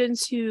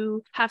students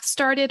who have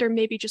started or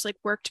maybe just like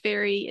worked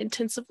very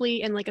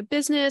intensively in like a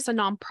business, a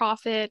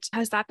nonprofit?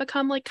 Has that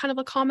become like kind of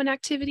a common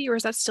activity, or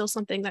is that still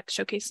something that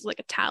showcases like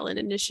a talent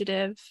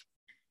initiative?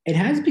 It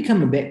has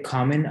become a bit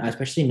common,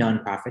 especially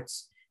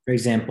nonprofits. For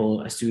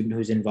example, a student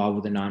who's involved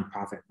with a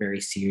nonprofit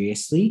very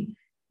seriously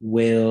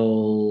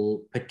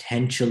will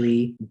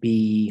potentially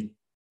be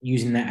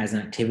using that as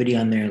an activity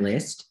on their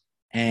list,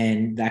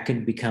 and that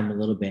could become a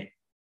little bit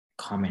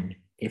common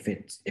if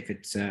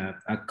it's a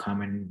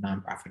common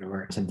nonprofit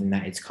or something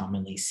that it's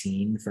commonly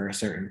seen for a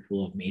certain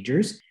pool of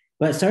majors.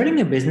 But starting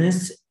a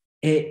business,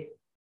 it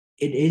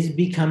is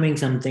becoming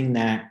something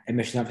that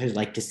admissions officers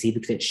like to see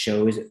because it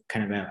shows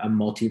kind of a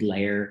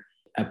multi-layer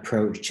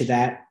approach to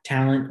that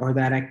talent or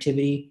that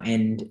activity,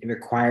 and it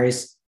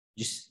requires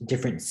just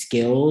different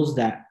skills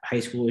that high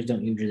schoolers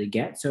don't usually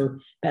get. So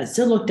that's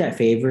still looked at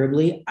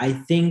favorably. I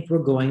think we're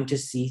going to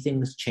see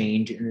things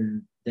change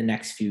in the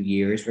next few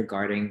years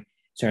regarding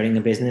starting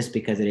a business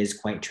because it is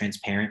quite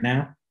transparent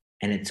now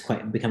and it's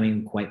quite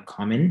becoming quite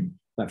common.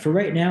 But for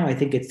right now, I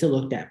think it's still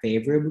looked at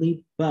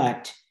favorably.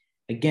 But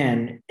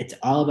again, it's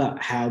all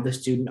about how the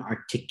student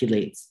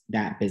articulates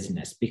that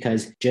business,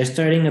 because just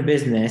starting a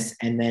business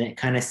and then it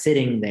kind of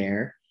sitting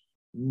there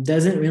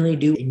doesn't really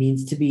do. It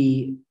needs to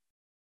be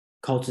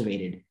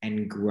cultivated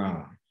and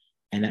grown,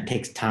 and that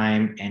takes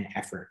time and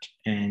effort,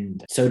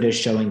 and so does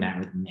showing that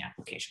within the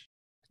application.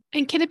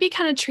 And can it be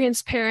kind of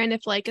transparent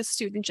if like a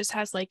student just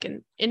has like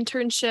an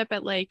internship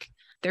at like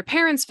their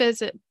parents'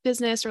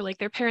 business or like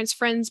their parents'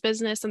 friend's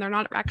business and they're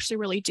not actually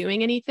really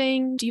doing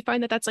anything? Do you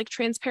find that that's like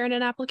transparent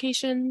in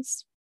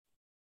applications?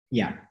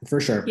 Yeah, for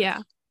sure.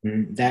 Yeah.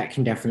 That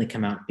can definitely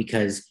come out,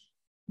 because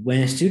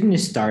when a student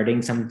is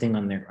starting something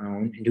on their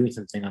own and doing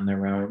something on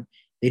their own,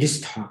 they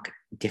just talk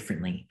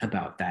differently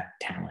about that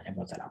talent,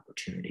 about that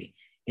opportunity.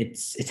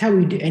 It's how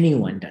we do.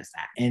 Anyone does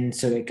that, and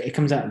so it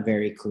comes out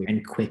very clear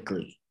and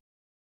quickly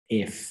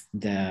if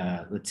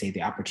let's say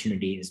the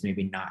opportunity is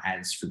maybe not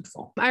as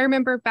fruitful. I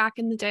remember back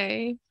in the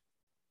day,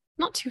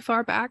 not too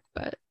far back,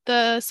 but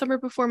the summer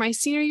before my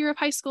senior year of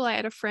high school, I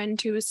had a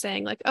friend who was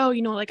saying like, oh,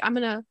 like I'm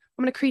gonna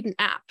create an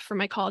app for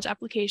my college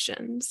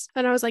applications,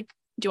 and I was like,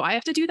 do I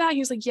have to do that? He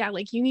was like, yeah,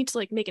 like you need to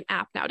like make an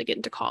app now to get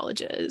into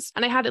colleges.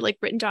 And I had it like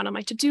written down on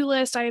my to-do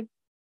list. I have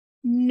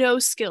no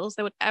skills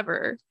that would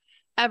ever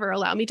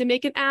allow me to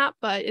make an app,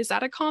 but is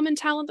that a common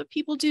talent that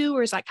people do,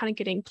 or is that kind of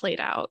getting played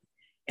out?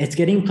 It's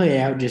getting played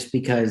out just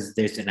because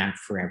there's an app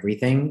for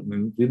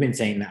everything. We've been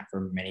saying that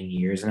for many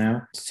years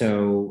now.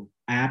 So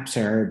apps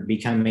are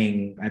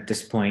becoming at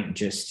this point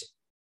just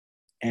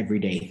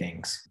everyday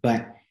things.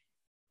 But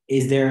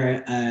is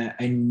there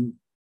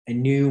a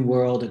new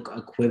world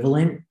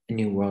equivalent, a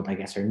new world, I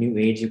guess, or new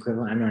age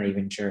equivalent? I'm not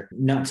even sure.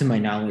 Not to my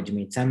knowledge. I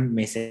mean, some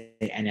may say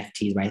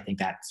NFTs, but I think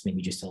that's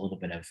maybe just a little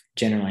bit of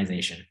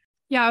generalization.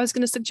 Yeah, I was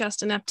going to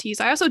suggest NFTs.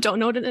 I also don't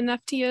know what an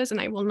NFT is, and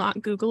I will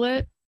not Google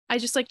it. I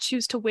just like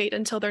choose to wait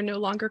until they're no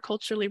longer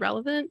culturally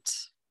relevant.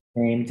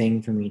 Same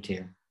thing for me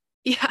too.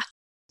 Yeah.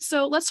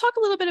 So let's talk a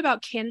little bit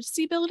about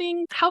candidacy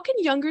building. How can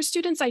younger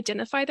students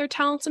identify their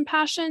talents and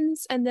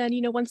passions? And then,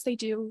 once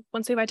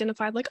they've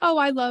identified like, oh,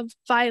 I love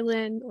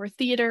violin or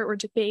theater or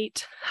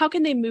debate, how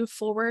can they move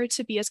forward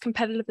to be as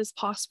competitive as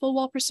possible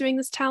while pursuing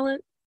this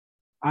talent?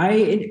 I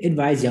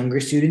advise younger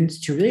students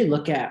to really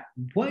look at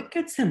what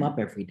gets them up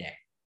every day.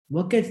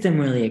 What gets them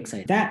really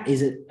excited? That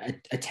is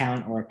a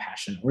talent or a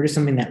passion, or just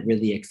something that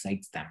really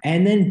excites them.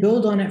 And then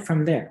build on it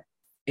from there.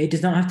 It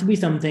does not have to be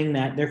something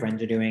that their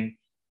friends are doing.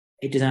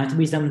 It does not have to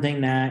be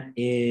something that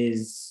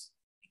is,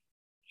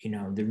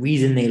 the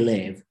reason they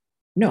live.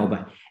 No,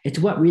 but it's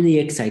what really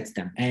excites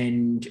them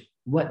and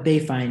what they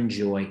find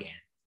joy in.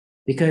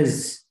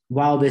 Because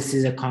while this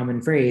is a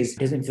common phrase, it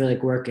doesn't feel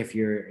like work if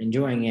you're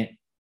enjoying it.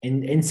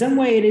 And in some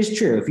way, it is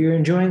true. If you're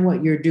enjoying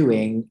what you're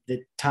doing,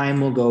 the time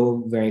will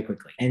go very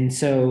quickly. And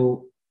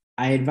so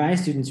I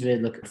advise students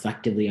really look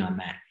reflectively on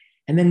that.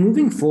 And then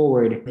moving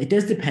forward, it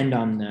does depend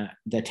on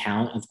the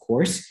talent, of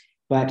course,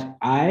 but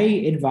I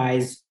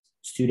advise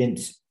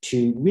students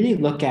to really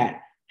look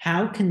at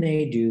how can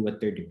they do what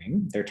they're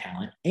doing, their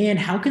talent, and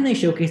how can they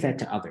showcase that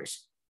to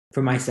others.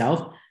 For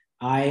myself,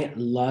 I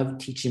love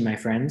teaching my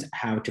friends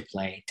how to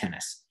play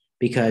tennis,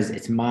 because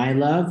it's my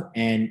love,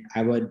 and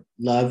I would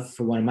love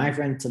for one of my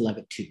friends to love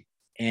it too.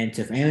 And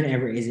so if anyone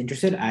ever is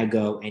interested, I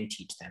go and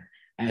teach them.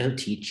 I also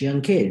teach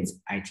young kids.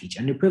 I teach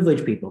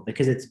underprivileged people,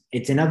 because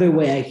it's another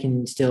way I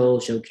can still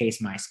showcase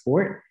my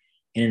sport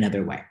in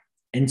another way.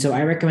 And so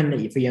I recommend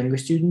that for younger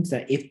students,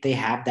 that if they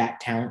have that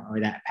talent or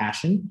that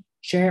passion,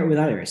 share it with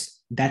others.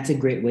 That's a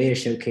great way to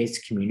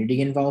showcase community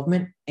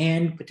involvement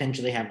and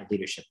potentially have a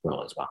leadership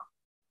role as well.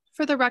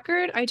 For the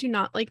record, I do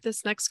not like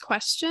this next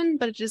question,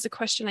 but it is a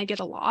question I get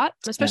a lot,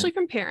 especially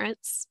from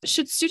parents.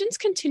 Should students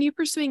continue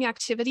pursuing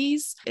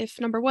activities if,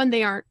 number one,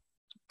 they aren't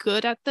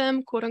good at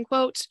them, quote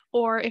unquote,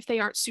 or if they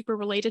aren't super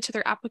related to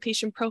their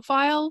application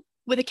profile,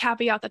 with a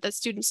caveat that the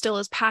student still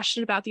is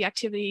passionate about the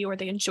activity or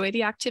they enjoy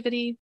the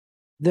activity?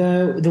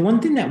 The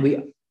one thing that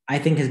I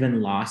think has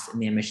been lost in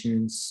the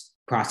admissions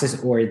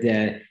process, or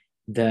the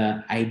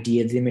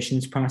idea of the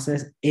admissions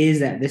process, is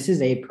that this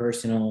is a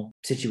personal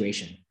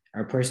situation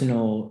or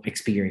personal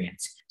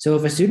experience. So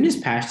if a student is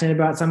passionate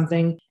about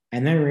something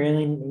and they're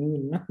really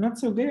not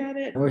so good at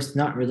it, or it's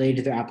not related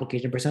to their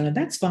application persona,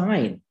 that's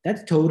fine.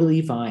 That's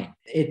totally fine.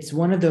 It's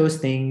one of those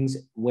things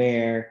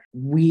where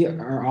we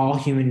are all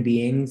human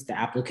beings, the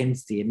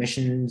applicants, the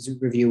admissions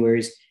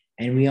reviewers,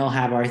 and we all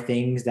have our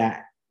things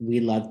that we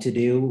love to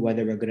do,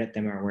 whether we're good at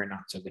them or we're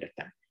not so good at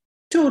them.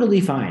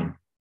 Totally fine.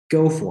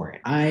 Go for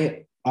it.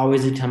 I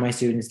always tell my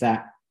students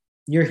that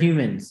you're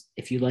humans.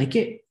 If you like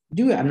it,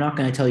 do it. I'm not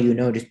going to tell you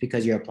no just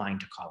because you're applying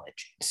to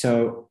college.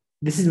 So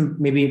this is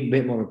maybe a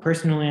bit more of a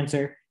personal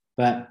answer,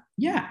 but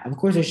yeah, of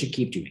course I should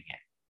keep doing it.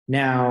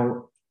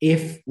 Now,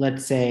 if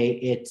let's say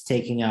it's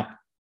taking up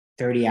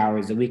 30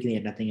 hours a week and they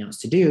have nothing else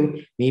to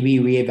do, maybe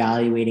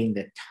reevaluating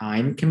the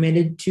time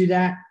committed to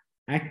that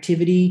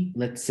activity,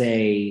 let's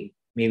say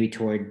maybe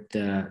toward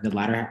the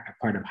latter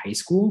part of high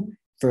school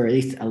for at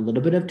least a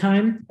little bit of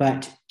time,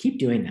 but keep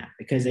doing that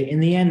because in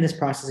the end, this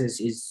process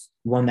is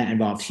one that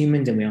involves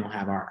humans and we all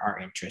have our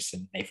interests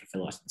and they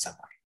fulfill us in some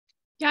way.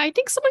 Yeah, I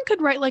think someone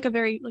could write like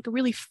a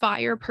really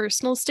fire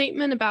personal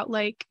statement about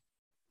like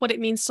what it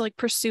means to like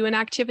pursue an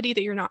activity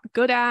that you're not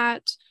good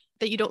at,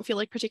 that you don't feel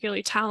like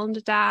particularly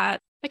talented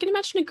at. I can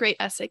imagine a great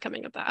essay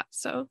coming of that.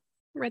 So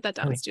write that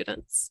down,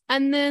 students.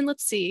 And then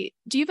let's see,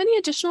 do you have any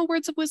additional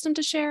words of wisdom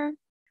to share?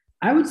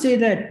 I would say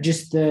that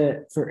just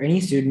for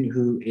any student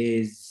who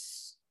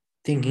is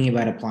thinking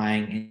about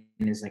applying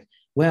and is like,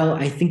 well,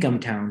 I think I'm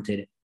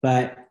talented,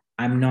 but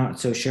I'm not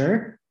so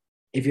sure.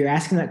 If you're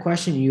asking that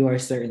question, you are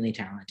certainly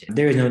talented.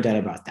 There is no doubt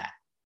about that.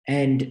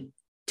 And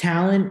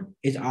talent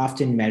is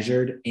often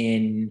measured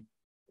in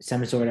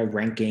some sort of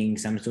ranking,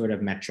 some sort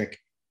of metric.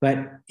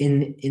 But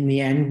in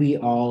the end, we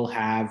all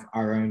have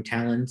our own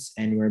talents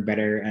and we're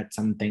better at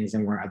some things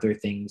than we're other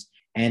things.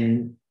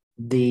 And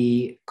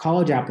the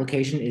college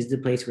application is the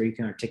place where you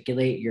can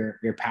articulate your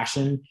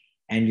passion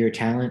and your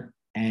talent,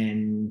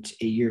 and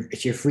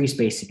it's your free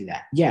space to do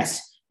that.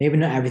 Yes, maybe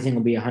not everything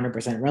will be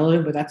 100%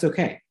 relevant, but that's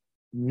okay.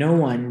 No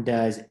one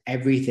does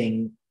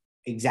everything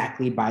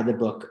exactly by the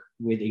book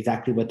with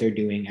exactly what they're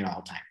doing at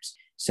all times.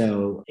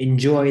 So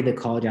enjoy the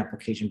college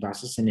application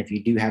process. And if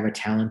you do have a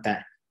talent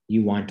that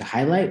you want to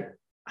highlight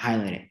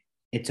it.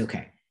 It's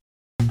okay.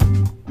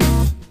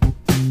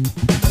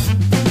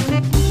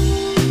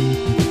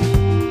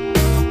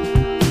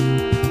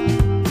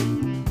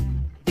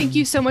 Thank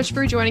you so much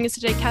for joining us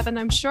today, Kevin.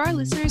 I'm sure our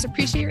listeners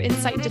appreciate your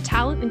insight into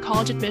talent and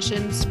college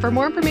admissions. For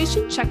more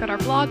information, check out our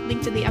blog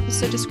linked in the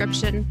episode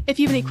description. If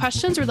you have any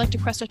questions or would like to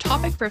request a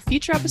topic for a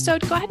future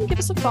episode, go ahead and give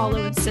us a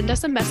follow and send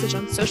us a message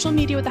on social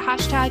media with the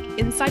hashtag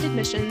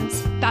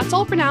InsideAdmissions. That's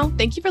all for now.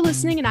 Thank you for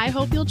listening, and I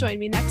hope you'll join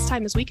me next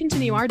time as we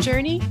continue our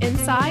journey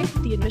inside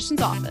the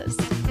admissions office.